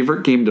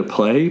favorite game to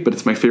play, but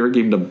it's my favorite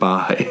game to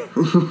buy.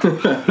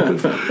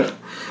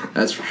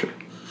 That's for sure.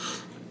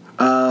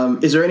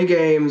 Is there any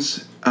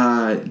games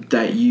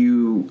that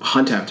you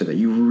hunt after, that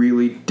you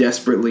really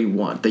desperately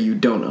want, that you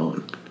don't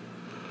own?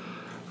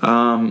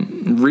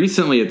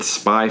 Recently it's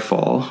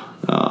Spyfall.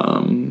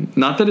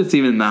 Not that it's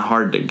even that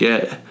hard to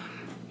get,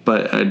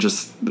 but I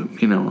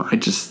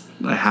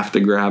have to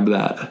grab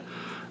that.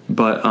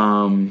 But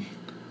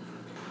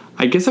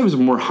I guess I was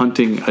more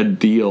hunting a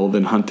deal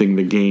than hunting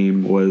the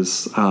game.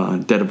 Was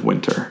Dead of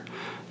Winter.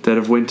 Dead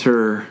of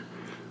Winter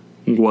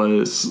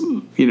was,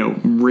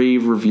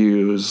 rave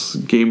reviews,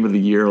 game of the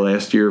year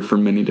last year for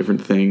many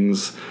different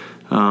things.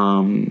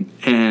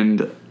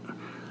 And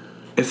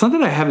it's not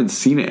that I haven't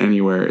seen it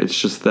anywhere. It's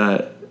just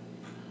that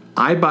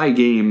I buy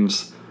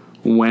games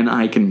when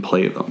I can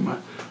play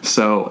them.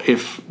 So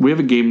if we have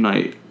a game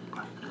night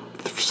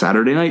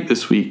Saturday night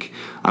this week,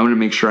 I'm going to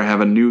make sure I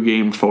have a new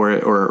game for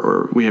it,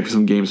 or we have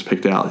some games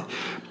picked out.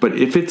 But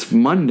if it's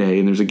Monday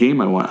and there's a game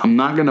I want, I'm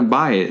not going to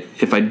buy it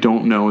if I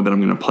don't know that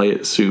I'm going to play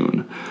it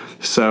soon.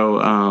 So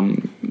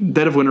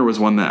Dead of Winter was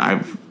one that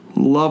I've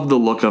loved the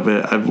look of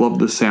it. I've loved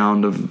the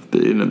sound of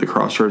the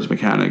crossroads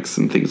mechanics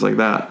and things like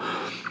that.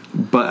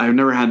 But I've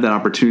never had that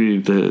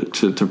opportunity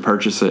to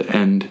purchase it.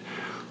 And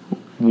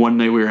one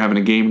night we were having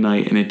a game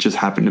night, and it just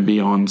happened to be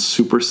on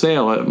super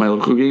sale at my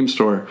local game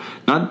store.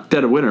 Not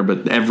Dead of Winter,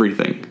 but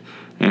everything.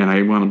 And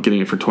I wound up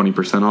getting it for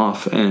 20%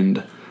 off,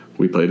 and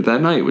we played it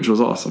that night, which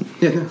was awesome.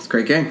 Yeah, it's a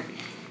great game.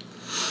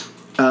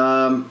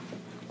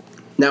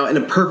 Now, in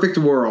a perfect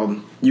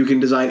world, you can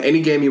design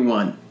any game you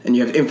want, and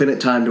you have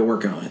infinite time to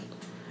work on it.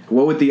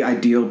 What would the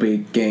ideal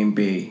game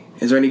be?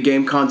 Is there any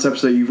game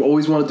concepts that you've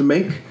always wanted to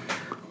make?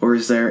 Or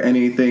is there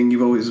anything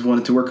you've always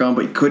wanted to work on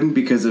but you couldn't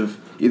because of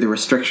either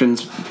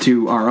restrictions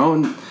to our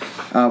own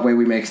way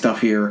we make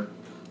stuff here,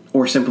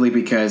 or simply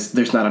because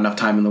there's not enough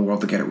time in the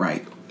world to get it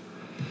right?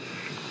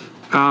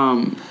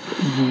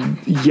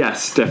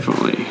 Yes,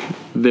 definitely.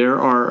 There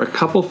are a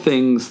couple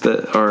things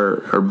that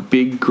are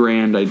big,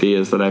 grand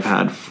ideas that I've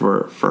had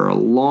for a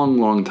long,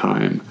 long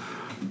time,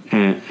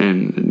 and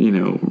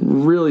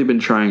really been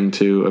trying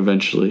to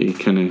eventually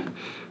kind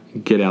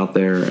of get out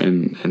there,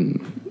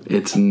 and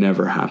it's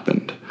never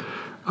happened.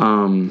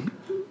 I'm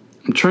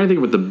trying to think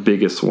of what the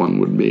biggest one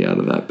would be out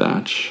of that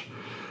batch.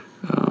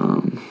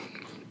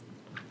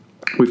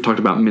 We've talked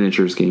about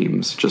miniatures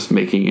games, just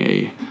making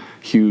a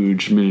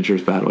huge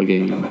miniatures battle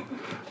game.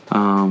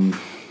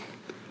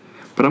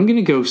 But I'm going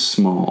to go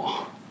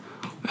small.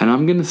 And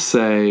I'm going to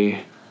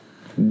say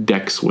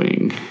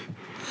Dexwing.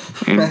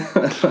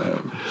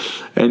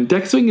 And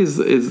Dexwing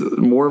is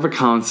more of a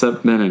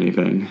concept than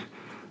anything.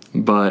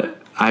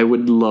 But I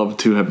would love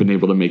to have been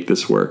able to make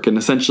this work. And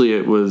essentially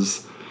it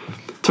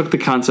took the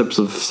concepts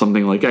of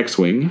something like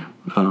X-Wing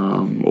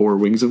or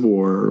Wings of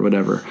War or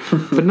whatever,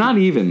 but not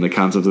even the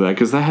concept of that,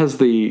 because that has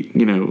the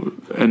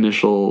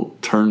initial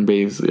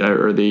turn-based,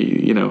 or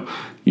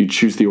you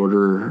choose the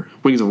order.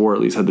 Wings of War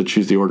at least had to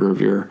choose the order of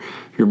your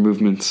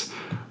movements,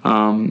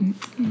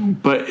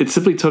 but it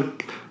simply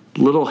took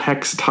little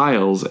hex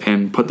tiles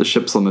and put the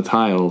ships on the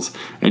tiles,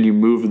 and you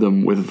move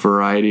them with a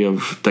variety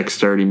of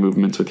dexterity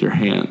movements with your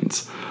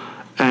hands,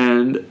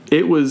 and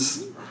it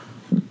was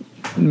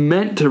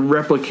meant to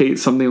replicate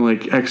something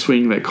like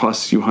X-Wing that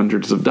costs you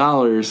hundreds of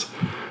dollars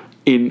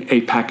in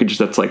a package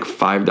that's like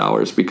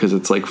 $5 because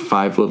it's like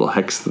 5 little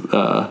hex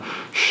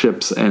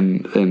ships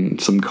and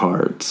some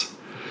cards.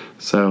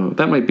 So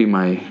that might be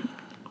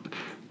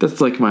that's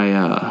like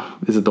my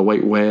is it the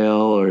White Whale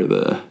or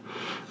the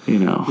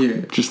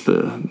just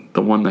the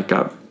one that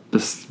got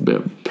this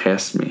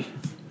past me.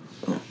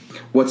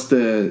 What's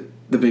the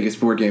biggest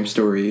board game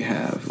story you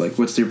have? Like,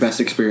 what's your best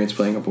experience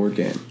playing a board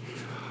game?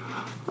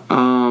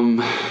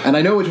 And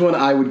I know which one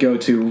I would go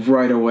to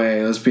right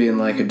away as being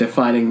like a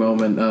defining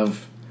moment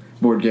of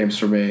board games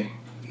for me.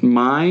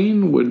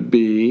 Mine would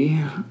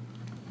be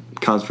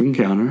Cosmic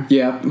Encounter.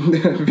 Yeah.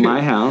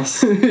 My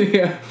House.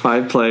 Yeah.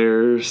 5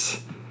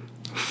 players.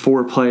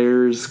 4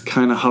 players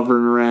kind of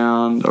hovering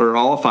around, or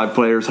all 5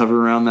 players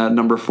hovering around that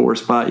number 4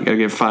 spot. You gotta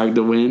get 5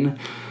 to win.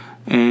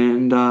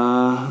 And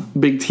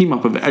big team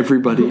up of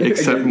everybody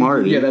except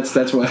Marty. Yeah,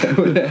 that's what I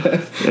would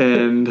have.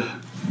 And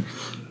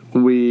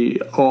we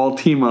all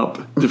team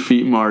up,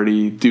 defeat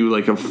Marty, do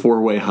like a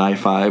 4-way high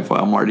five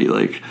while Marty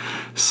like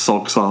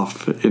sulks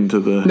off into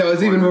the... No,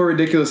 it's even more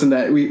ridiculous than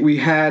that. We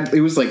had,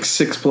 it was like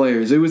 6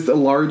 players. It was a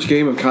large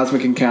game of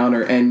Cosmic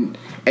Encounter, and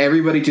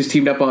everybody just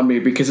teamed up on me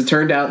because it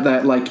turned out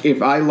that like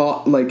if I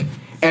lost, like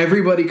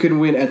everybody could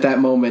win at that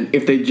moment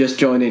if they just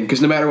join in,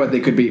 because no matter what, they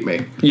could beat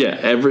me.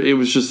 Yeah, it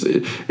was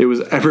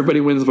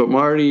everybody wins but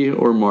Marty,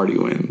 or Marty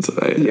wins.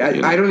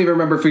 I don't even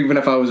remember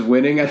if I was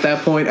winning at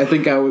that point. I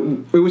think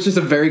it was just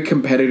a very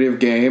competitive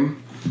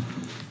game,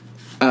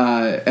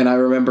 and I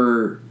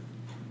remember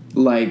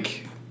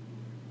like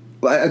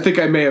I think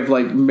I may have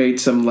like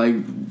made some like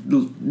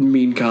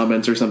mean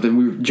comments or something.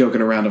 We were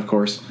joking around, of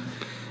course,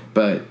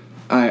 but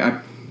I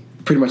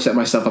pretty much set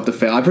myself up to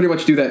fail. I pretty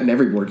much do that in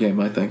every board game,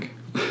 I think.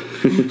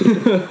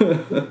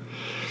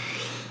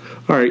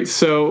 All right,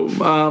 so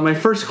my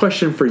first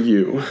question for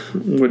you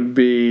would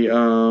be,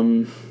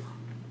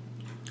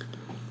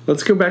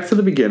 let's go back to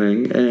the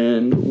beginning,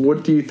 and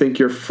what do you think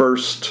your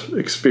first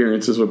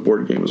experiences with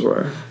board games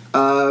were?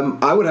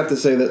 I would have to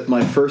say that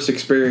my first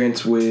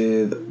experience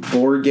with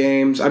board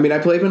games, I mean, I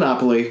played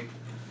Monopoly.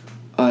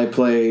 I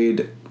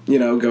played,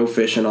 Go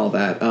Fish and all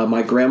that.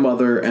 My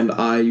grandmother and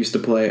I used to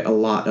play a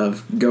lot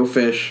of Go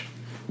Fish,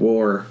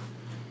 War,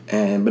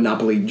 and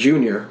Monopoly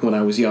Junior when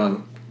I was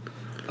young.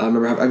 I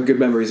have good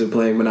memories of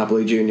playing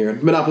Monopoly Junior.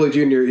 Monopoly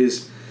Junior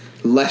is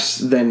less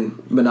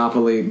than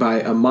Monopoly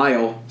by a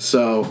mile,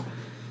 so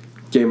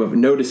game of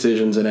no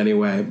decisions in any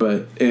way,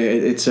 but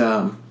it's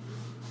I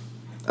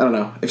don't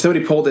know. If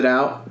somebody pulled it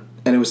out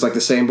and it was like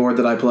the same board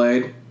that I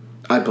played,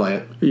 I'd play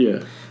it.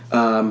 Yeah.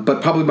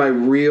 But probably my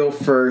real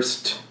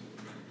first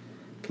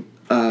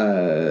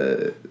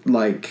look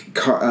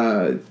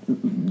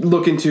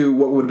into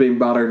what would be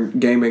modern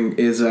gaming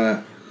is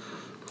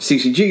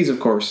CCGs, of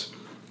course.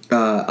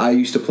 I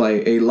used to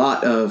play a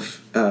lot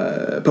of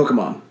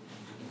Pokemon.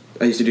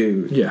 I used to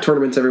do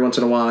tournaments every once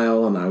in a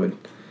while, and I would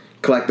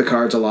collect the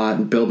cards a lot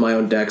and build my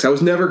own decks. I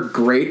was never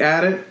great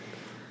at it.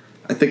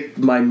 I think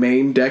my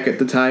main deck at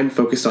the time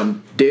focused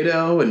on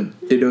Ditto, and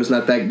Ditto's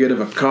not that good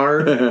of a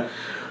card.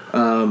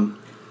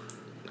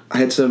 I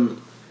had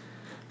some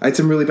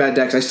really bad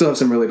decks. I still have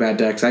some really bad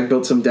decks. I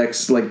built some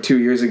decks like 2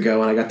 years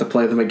ago, and I got to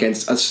play them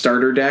against a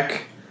starter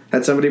deck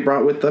that somebody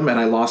brought with them, and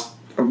I lost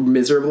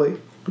miserably.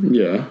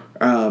 Yeah.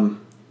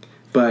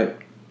 But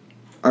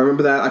I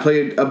remember that. I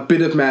played a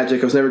bit of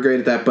Magic. I was never great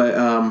at that, but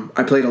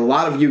I played a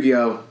lot of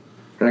Yu-Gi-Oh!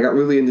 And I got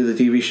really into the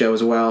TV show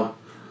as well.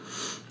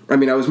 I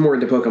mean, I was more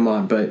into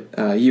Pokemon,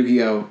 but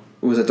Yu-Gi-Oh!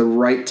 Was at the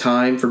right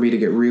time for me to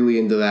get really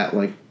into that,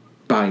 like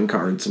buying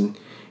cards and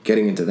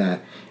getting into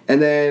that.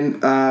 And then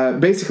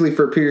basically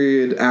for a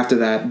period after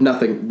that,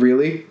 nothing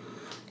really.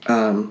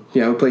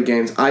 I played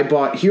games. I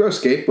bought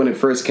HeroScape when it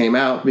first came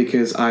out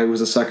because I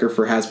was a sucker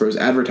for Hasbro's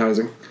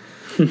advertising.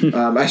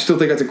 I still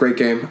think that's a great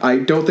game. I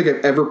don't think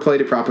I've ever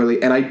played it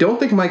properly, and I don't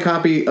think my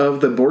copy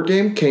of the board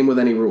game came with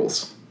any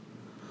rules.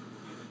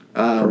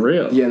 For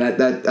real? Yeah,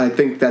 that I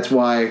think that's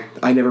why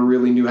I never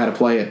really knew how to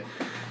play it.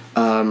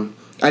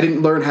 I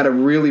didn't learn how to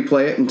really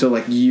play it until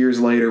like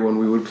years later when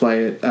we would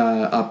play it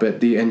up at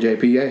the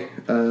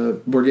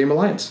NJPA Board Game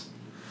Alliance,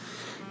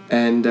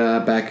 and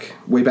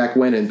way back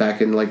when, and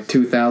back in like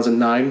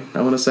 2009,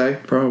 I want to say,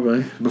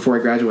 probably before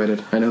I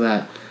graduated. I know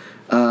that.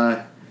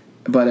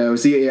 But I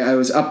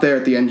was up there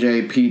at the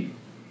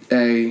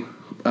NJPA,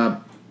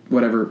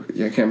 whatever.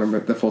 Yeah, I can't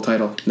remember the full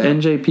title now.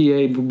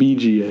 NJPA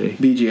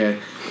BGA.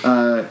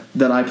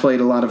 That I played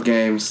a lot of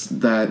games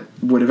that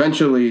would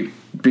eventually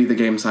be the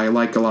games I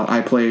liked a lot.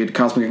 I played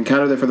Cosmic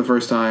Encounter there for the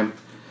first time.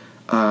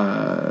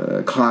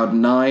 Cloud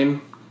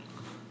 9,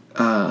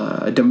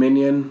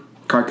 Dominion,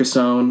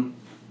 Carcassonne.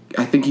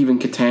 I think even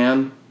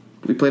Catan.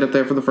 We played up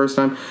there for the first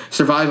time.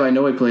 Survive, I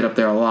know we played up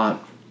there a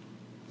lot.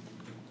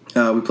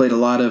 We played a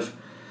lot of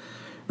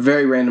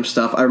very random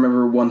stuff. I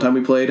remember one time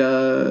we played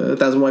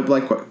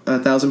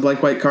 1,000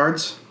 blank white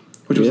cards,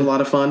 which was a lot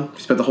of fun. We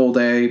spent the whole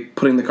day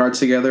putting the cards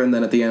together, and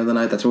then at the end of the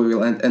night, that's what we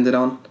ended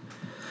on.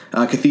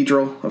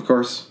 Cathedral, of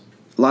course.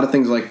 A lot of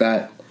things like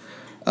that.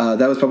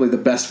 That was probably the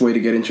best way to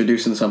get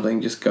introduced into something.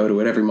 Just go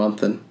to it every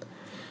month and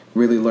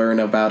really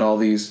learn about all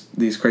these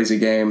crazy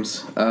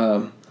games.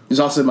 It was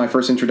also my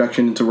first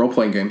introduction into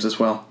role-playing games as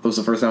well. That was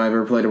the first time I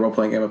ever played a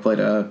role-playing game. I played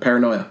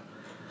Paranoia,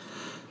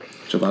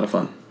 which was a lot of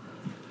fun.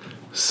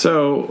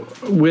 So,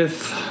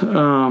 with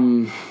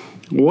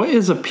what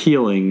is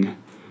appealing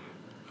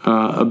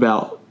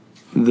about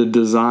the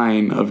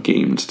design of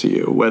games to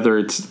you? Whether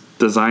it's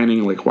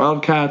designing like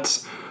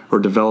Wildcats or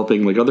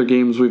developing like other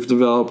games we've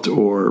developed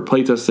or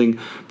playtesting,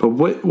 but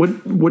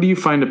what do you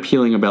find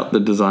appealing about the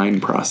design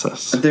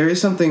process? There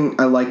is something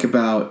I like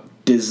about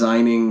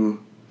designing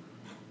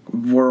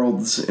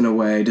worlds in a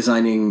way,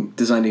 designing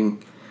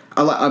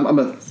I'm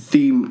a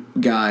theme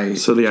guy.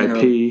 So the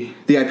generally.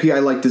 IP. The IP I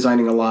like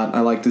designing a lot.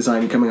 I like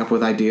designing, coming up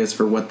with ideas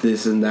for what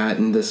this and that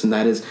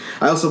is.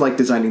 I also like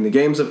designing the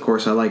games, of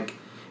course. I like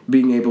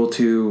being able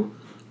to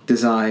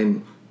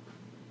design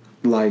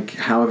like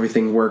how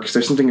everything works.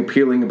 There's something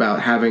appealing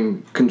about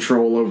having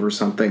control over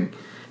something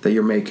that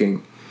you're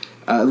making.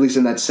 At least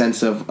in that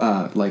sense of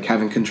like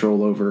having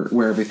control over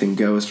where everything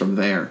goes from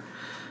there.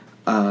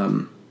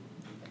 I've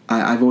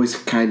always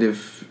kind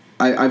of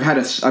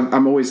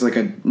I'm always like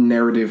a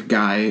narrative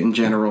guy in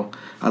general.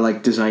 I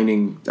like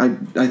designing.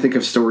 I think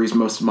of stories in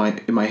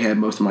my head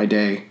most of my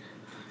day,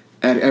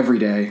 every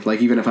day.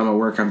 Like even if I'm at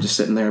work, I'm just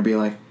sitting there and be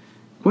like,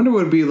 wonder what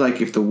it'd be like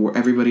if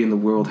everybody in the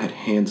world had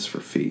hands for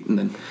feet, and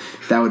then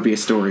that would be a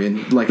story.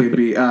 And like it'd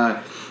be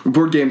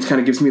board games kind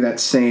of gives me that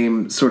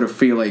same sort of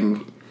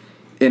feeling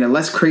in a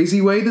less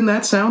crazy way than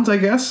that sounds, I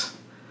guess.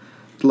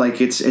 Like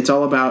it's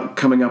all about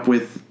coming up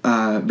with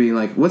being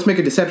like, let's make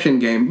a deception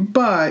game,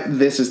 but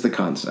this is the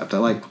concept. I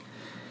like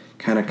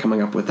kind of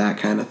coming up with that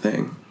kind of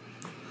thing.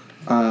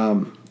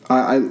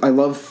 I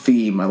love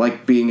theme. I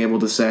like being able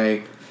to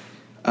say,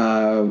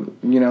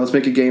 let's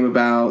make a game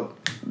about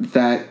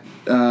that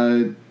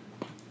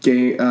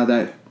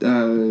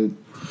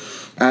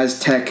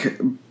Aztec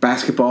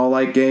basketball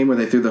like game where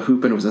they threw the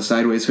hoop and it was a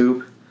sideways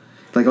hoop.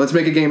 Like, let's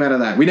make a game out of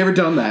that. We never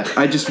done that.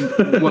 I just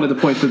wanted to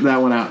point that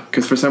one out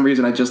because for some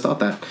reason I just thought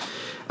that.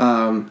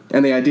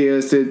 And the idea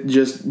is to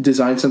just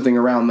design something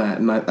around that,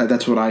 and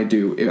that's what I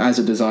do as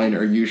a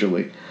designer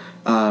usually.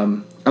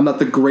 I'm not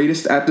the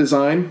greatest at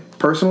design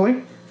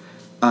personally.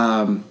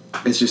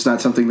 It's just not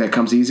something that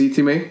comes easy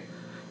to me,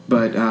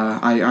 but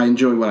I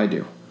enjoy what I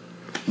do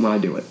when I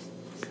do it.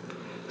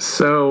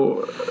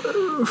 So,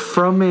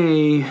 from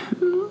a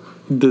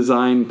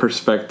design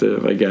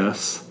perspective, I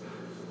guess.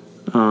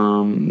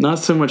 Not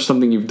so much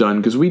something you've done,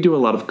 because we do a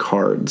lot of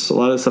cards. A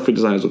lot of stuff we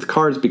design is with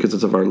cards because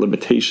it's of our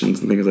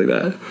limitations and things like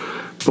that.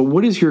 But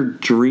what is your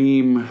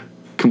dream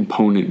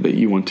component that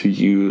you want to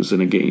use in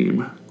a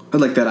game? I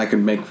like that I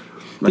can make...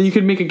 That you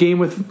could make a game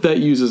with that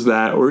uses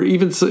that, or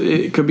even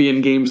it could be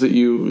in games that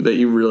you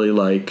really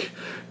like.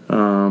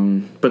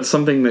 But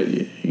something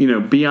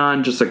that,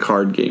 beyond just a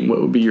card game,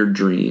 what would be your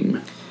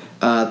dream?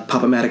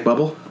 Pop-O-Matic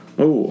Bubble.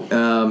 Oh.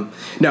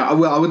 No,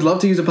 I would love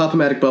to use a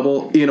Pop-O-Matic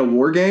Bubble in a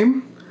war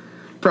game.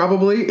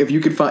 Probably,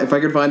 if I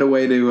could find a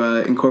way to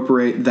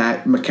incorporate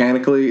that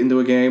mechanically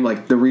into a game,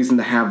 like the reason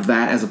to have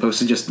that as opposed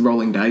to just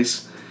rolling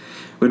dice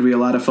would be a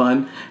lot of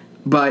fun.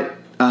 But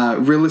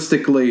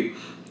realistically,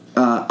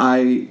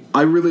 I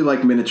really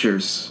like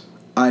miniatures.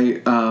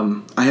 I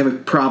have a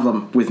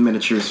problem with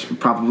miniatures,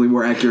 probably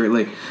more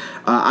accurately.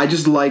 I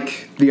just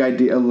like the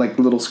idea of like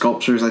little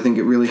sculptures. I think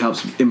it really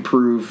helps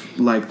improve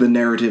like the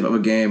narrative of a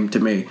game to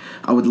me.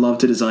 I would love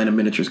to design a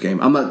miniatures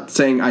game. I'm not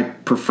saying I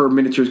prefer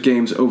miniatures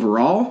games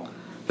overall.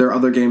 There are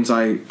other games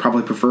I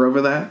probably prefer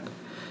over that,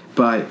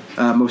 but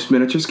most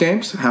miniatures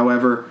games.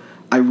 However,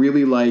 I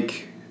really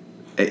like.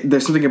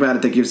 There's something about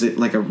it that gives it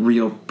like a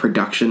real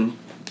production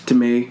to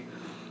me.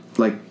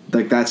 Like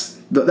that's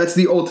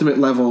the ultimate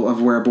level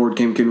of where a board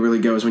game can really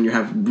go is when you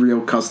have real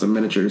custom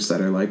miniatures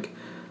that are like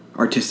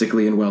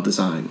artistically and well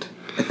designed,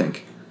 I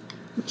think.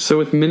 So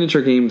with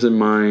miniature games in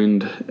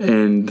mind,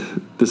 and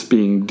this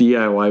being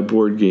DIY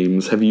board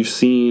games, have you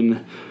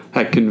seen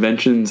at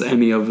conventions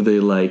any of the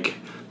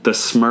the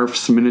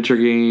Smurfs miniature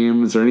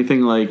games or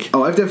anything like...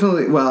 Oh,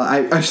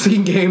 I've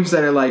seen games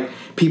that are like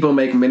people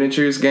make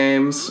miniatures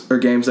games or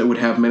games that would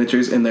have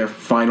miniatures in their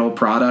final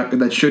product,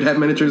 that should have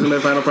miniatures in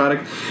their final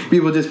product.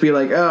 People just be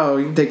like, oh,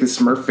 you can take the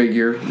Smurf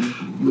figure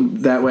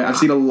that way. I've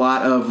seen a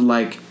lot of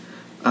like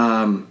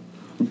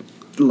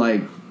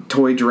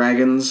toy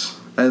dragons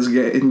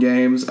in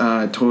games,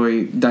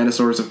 toy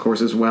dinosaurs, of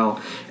course, as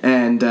well.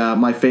 And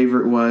my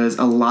favorite was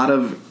a lot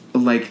of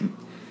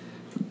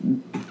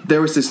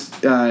there was this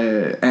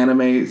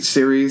anime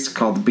series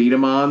called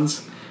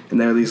Beat-em-ons, and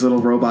there were these little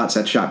robots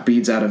that shot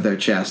beads out of their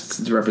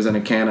chests to represent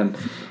a cannon,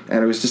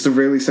 and it was just a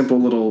really simple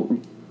little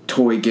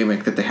toy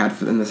gimmick that they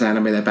had in this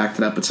anime that backed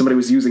it up. But somebody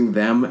was using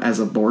them as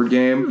a board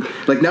game,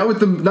 like not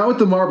with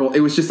the marble. It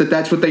was just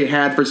that's what they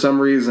had for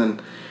some reason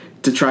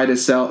to try to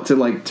sell to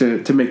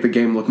make the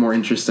game look more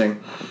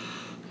interesting.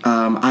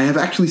 I have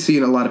actually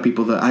seen a lot of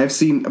people I have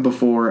seen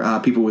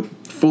before people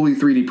with fully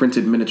 3D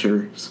printed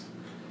miniatures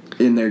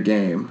in their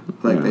game.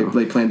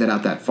 They planned it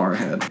out that far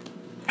ahead.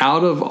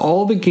 Out of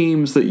all the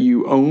games that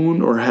you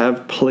own or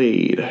have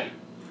played,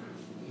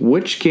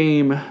 which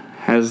game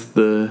has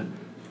the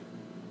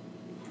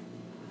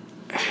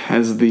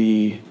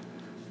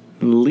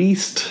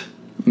least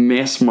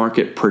mass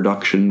market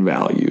production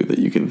value that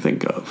you can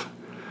think of?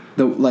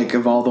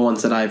 Of all the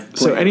ones that I've played.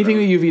 So anything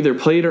that you've either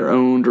played or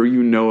owned or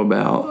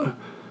about,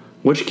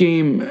 which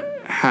game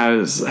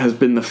has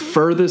been the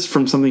furthest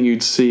from something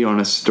you'd see on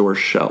a store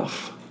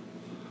shelf?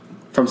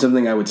 From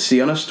something I would see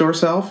on a store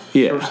shelf?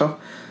 Yeah. Store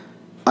shelf?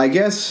 I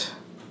guess,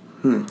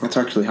 that's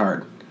actually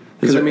hard.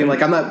 Because,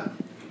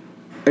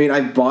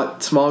 I've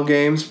bought small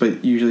games,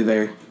 but usually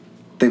they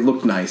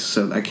look nice,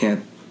 so I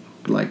can't,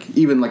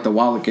 even the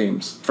wallet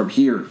games from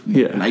here,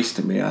 yeah, nice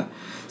to me.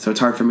 so it's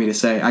hard for me to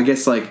say. I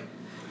guess like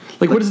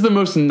what is the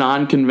most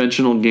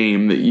non-conventional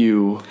game that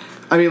you?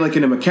 I mean, like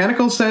in a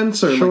mechanical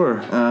sense, or Sure.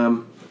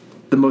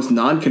 The most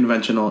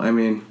non-conventional. I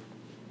mean,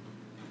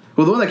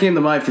 well, the one that came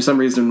to mind for some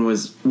reason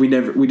was we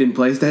didn't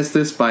play test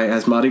this by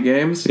Asmodee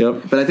Games.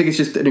 Yep. But I think it's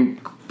just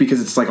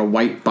because it's like a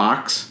white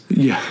box.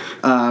 Yeah.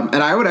 And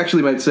I would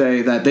actually might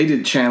say that they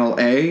did Channel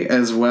A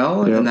as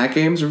well, Yep. and that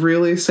game's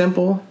really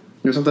simple.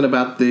 There's something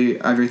about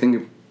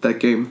everything that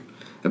game,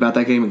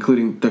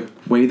 including the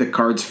way the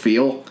cards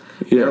feel.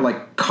 Yeah. They're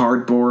like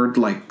cardboard,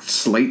 like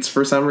slates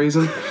for some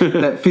reason.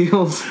 That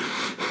feels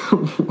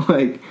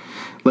like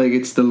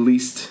it's the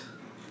least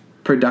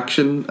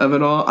production of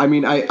it all. I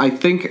mean, I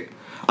think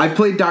I've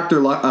played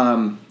Dr. Luck.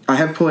 I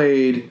have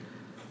played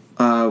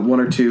one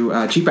or two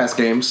cheap ass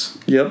games.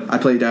 Yep. I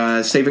played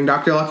Saving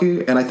Dr.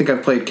 Lucky, and I think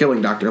I've played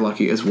Killing Dr.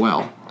 Lucky as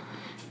well.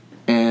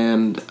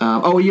 And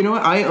you know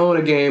what? I own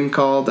a game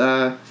called.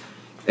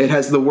 It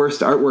has the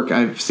worst artwork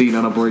I've seen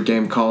on a board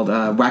game called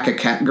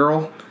Whack-A-Cat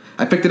Girl.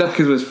 I picked it up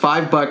because it was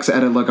 $5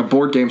 at a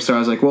board game store. I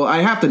was like, well,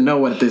 I have to know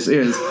what this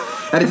is.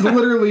 And it's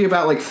literally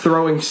about like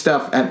throwing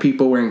stuff at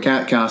people wearing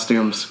cat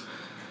costumes.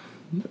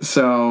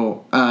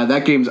 So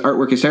that game's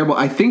artwork is terrible.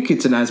 I think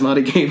it's an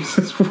Asmodee Games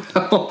as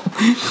well.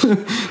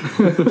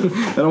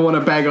 I don't want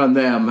to bag on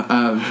them.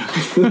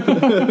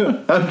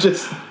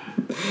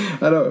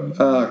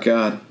 Oh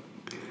God.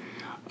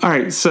 All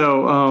right,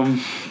 so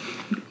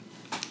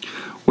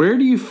where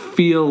do you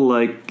feel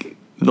like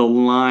the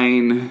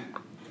line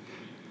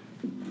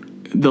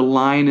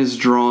is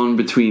drawn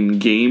between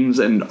games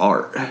and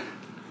art?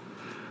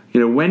 You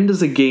know, when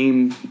does a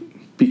game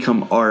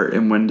become art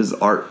and when does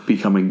art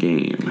become a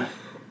game?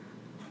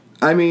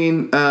 I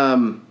mean,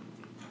 well,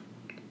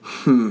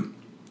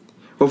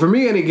 for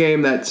me, any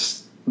game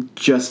that's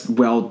just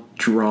well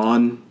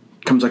drawn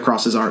comes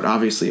across as art,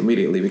 obviously,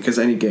 immediately, because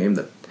any game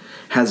that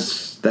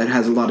has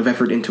a lot of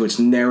effort into its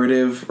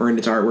narrative or in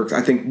its artwork,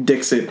 I think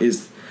Dixit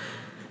is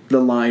the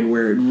line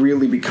where it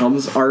really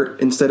becomes art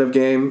instead of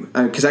game,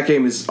 because that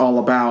game is all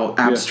about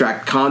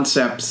abstract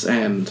concepts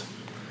and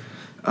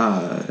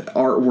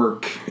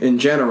artwork in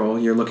general.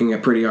 You're looking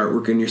at pretty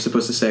artwork and you're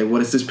supposed to say, what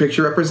does this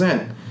picture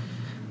represent?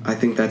 I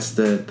think that's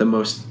the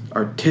most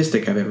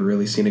artistic I've ever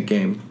really seen a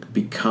game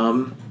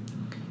become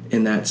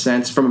in that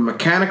sense. From a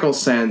mechanical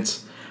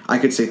sense, I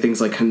could say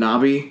things like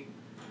Hanabi.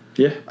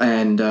 Yeah.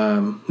 And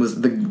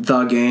was the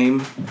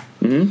game.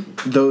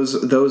 Mm-hmm. Those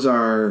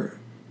are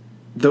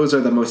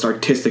the most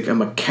artistic a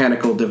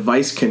mechanical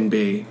device can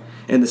be,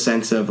 in the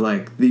sense of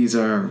like these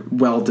are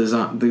well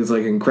designed. These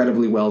like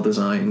incredibly well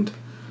designed.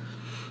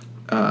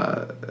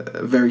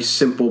 Very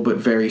simple but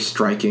very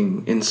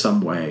striking in some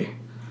way.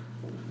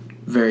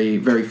 Very,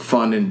 very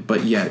fun,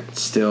 but yet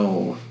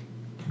still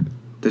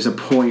there's a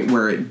point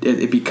where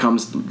it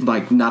becomes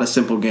like not a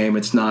simple game.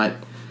 It's not,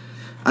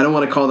 I don't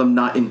want to call them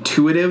not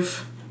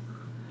intuitive,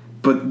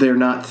 but they're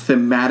not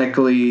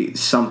thematically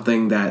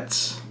something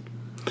that's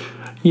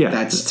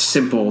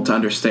simple to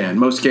understand.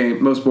 Most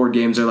board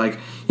games are like,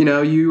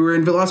 you were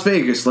in Las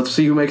Vegas, let's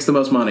see who makes the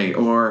most money,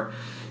 or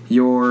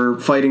you're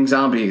fighting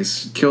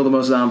zombies, kill the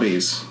most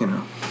zombies,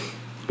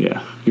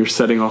 Yeah, you're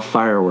setting off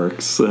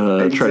fireworks,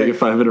 trying to get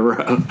 5 in a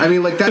row. I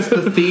mean, like, that's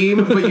the theme,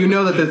 but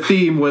that the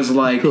theme was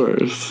like... Of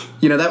course.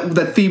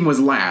 That theme was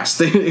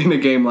last in a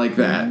game like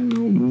that.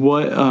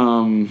 What,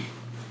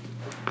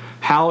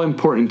 how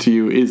important to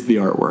you is the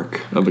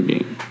artwork of a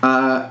game?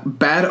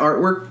 Bad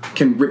artwork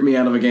can rip me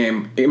out of a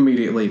game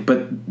immediately,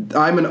 but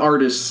I'm an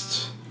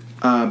artist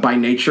by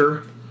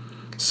nature,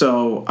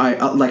 so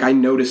I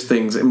notice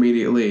things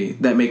immediately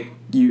that make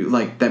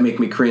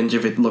me cringe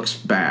if it looks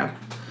bad.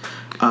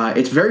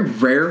 It's very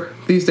rare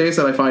these days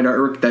that I find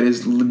artwork that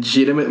is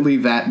legitimately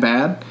that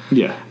bad.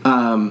 Yeah.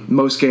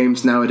 Most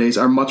games nowadays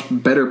are much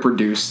better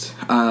produced.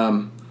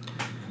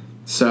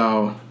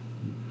 So,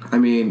 I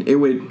mean, it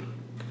would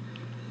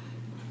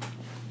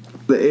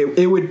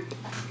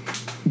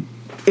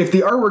if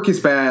the artwork is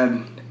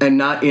bad and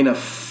not in a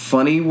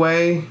funny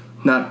way,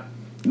 not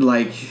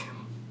like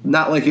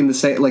in the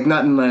same, like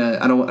not in the,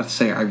 I don't want to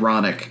say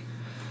ironic,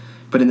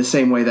 but in the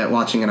same way that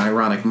watching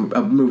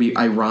a movie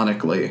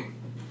ironically.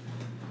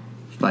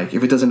 Like,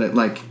 if it doesn't,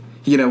 like,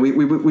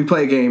 we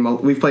play a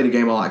game, we've played a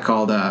game a lot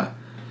called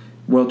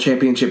World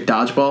Championship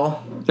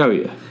Dodgeball. Oh,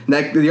 yeah. And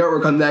the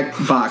artwork on that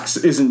box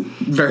isn't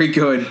very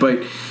good,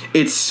 but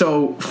it's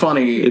so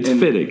funny. It's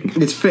fitting.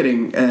 It's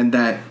fitting, and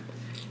that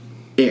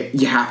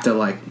you have to,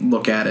 like,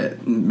 look at it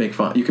and make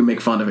fun. You can make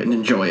fun of it and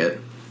enjoy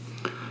it.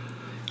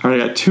 All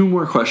right, I got 2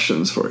 more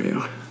questions for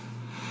you.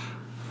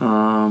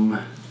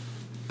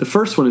 The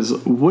first one is,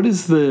 what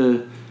is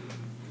the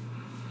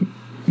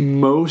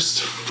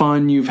most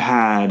fun you've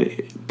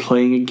had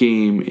playing a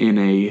game in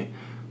a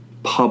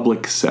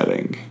public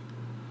setting?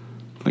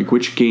 Like,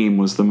 which game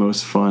was the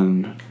most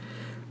fun?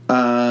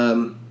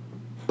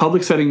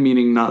 Public setting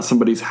meaning not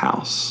somebody's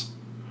house.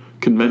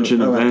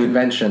 Convention, event.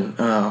 Convention.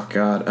 Oh,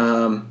 God.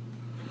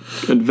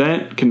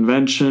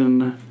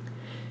 Convention.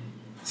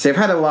 See, I've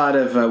had a lot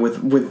of,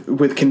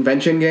 with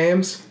convention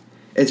games,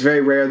 it's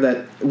very rare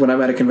that when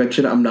I'm at a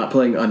convention, I'm not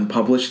playing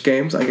unpublished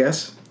games, I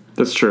guess.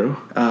 That's true.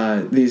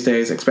 These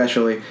days,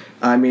 especially.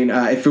 I mean,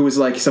 if it was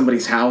like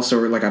somebody's house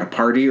or like at a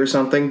party or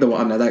something, the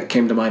one that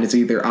came to mind is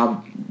either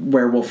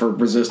Werewolf or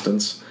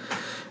Resistance,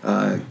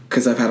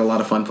 because I've had a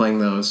lot of fun playing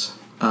those.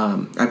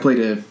 I played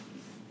a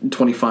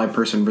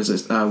 25-person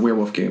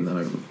werewolf game that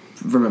I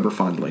remember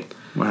fondly.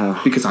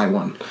 Wow. Because I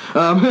won.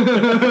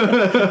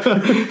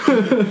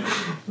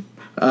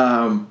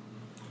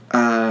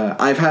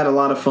 I've had a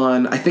lot of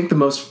fun. I think the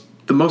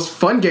most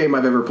fun game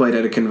I've ever played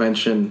at a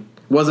convention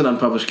was an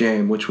unpublished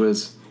game, which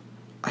was,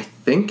 I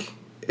think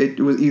it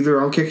was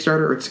either on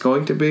Kickstarter or it's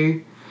going to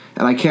be,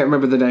 and I can't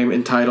remember the name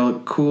and title.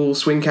 Cool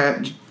Swing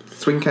Cat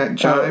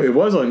Jive. It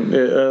was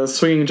on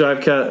Swinging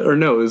Jive Cat, or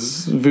no, it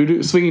was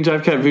Swinging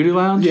Jive Cat Voodoo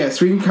Lounge? Yeah,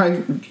 Swinging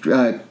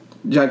Jive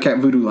Cat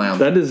Voodoo Lounge.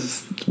 That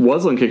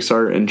was on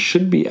Kickstarter and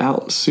should be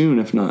out soon,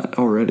 if not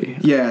already.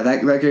 Yeah,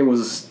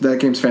 that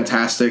game's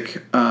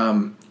fantastic.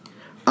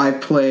 I've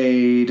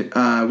played.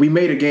 We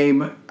made a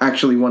game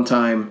actually one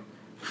time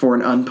for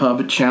an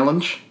Unpub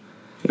challenge.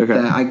 Okay.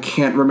 That I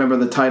can't remember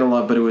the title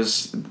of, but it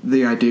was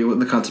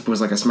the concept was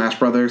like a Smash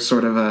Brothers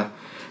sort of a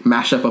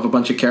mashup of a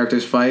bunch of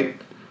characters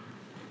fight.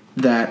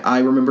 That I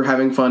remember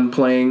having fun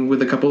playing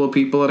with a couple of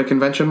people at a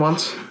convention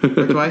once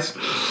or twice.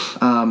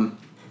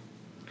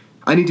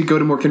 I need to go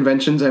to more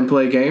conventions and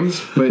play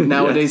games, but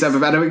nowadays if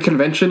I'm at a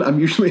convention, I'm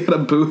usually at a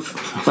booth.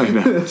 I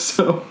know.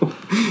 So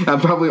I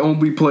probably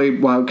only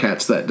played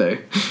Wildcats that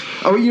day.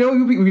 Oh,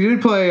 we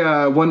did play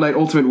One Night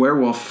Ultimate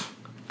Werewolf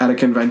at a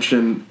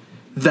convention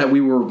that we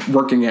were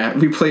working at.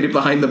 We played it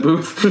behind the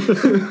booth.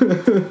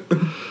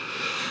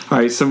 All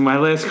right, so my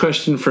last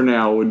question for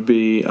now would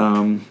be,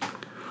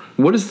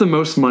 what is the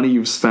most money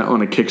you've spent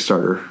on a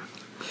Kickstarter?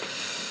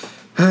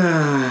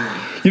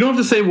 You don't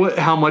have to say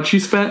how much you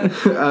spent,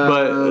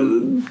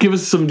 but give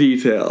us some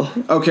detail.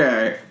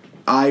 Okay,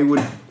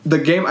 the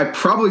game I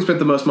probably spent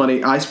the most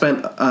money.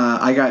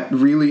 I got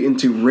really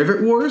into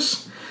Rivet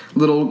Wars,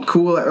 little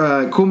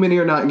cool mini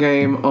or not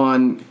game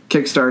on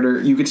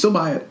Kickstarter. You could still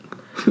buy it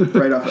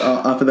right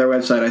off of their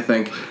website, I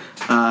think.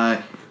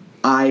 I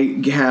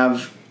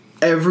have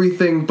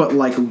everything but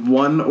like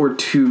 1 or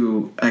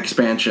 2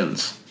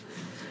 expansions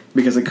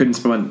because I couldn't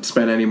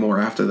spend any more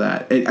after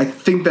that. I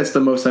think that's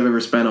the most I've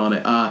ever spent on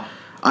it.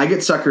 I get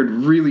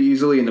suckered really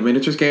easily into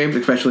miniatures games,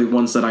 especially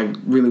ones that I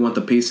really want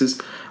the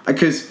pieces.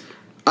 Because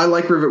I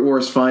like Rivet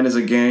Wars fine as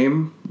a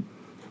game,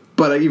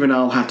 but even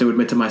I'll have to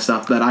admit to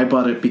myself that I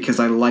bought it because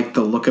I liked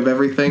the look of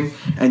everything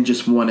and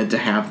just wanted to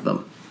have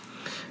them.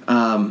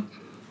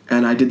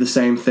 And I did the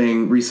same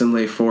thing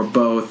recently for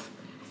both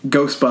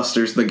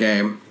Ghostbusters, the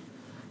game,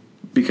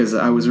 because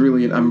I'm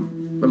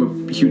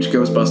a huge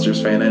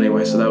Ghostbusters fan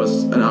anyway, so that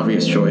was an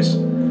obvious choice.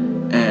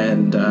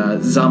 And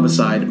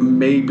Zombicide,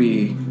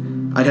 maybe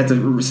I'd have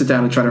to sit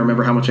down and try to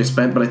remember how much I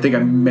spent, but I think I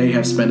may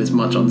have spent as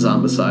much on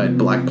Zombicide,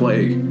 Black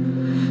Plague,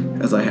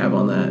 as I have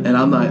on that. And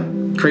I'm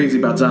not crazy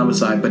about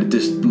Zombicide, but it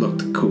just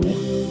looked cool.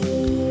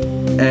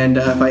 And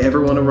if I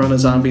ever want to run a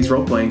zombies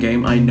role-playing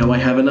game, I know I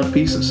have enough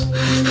pieces.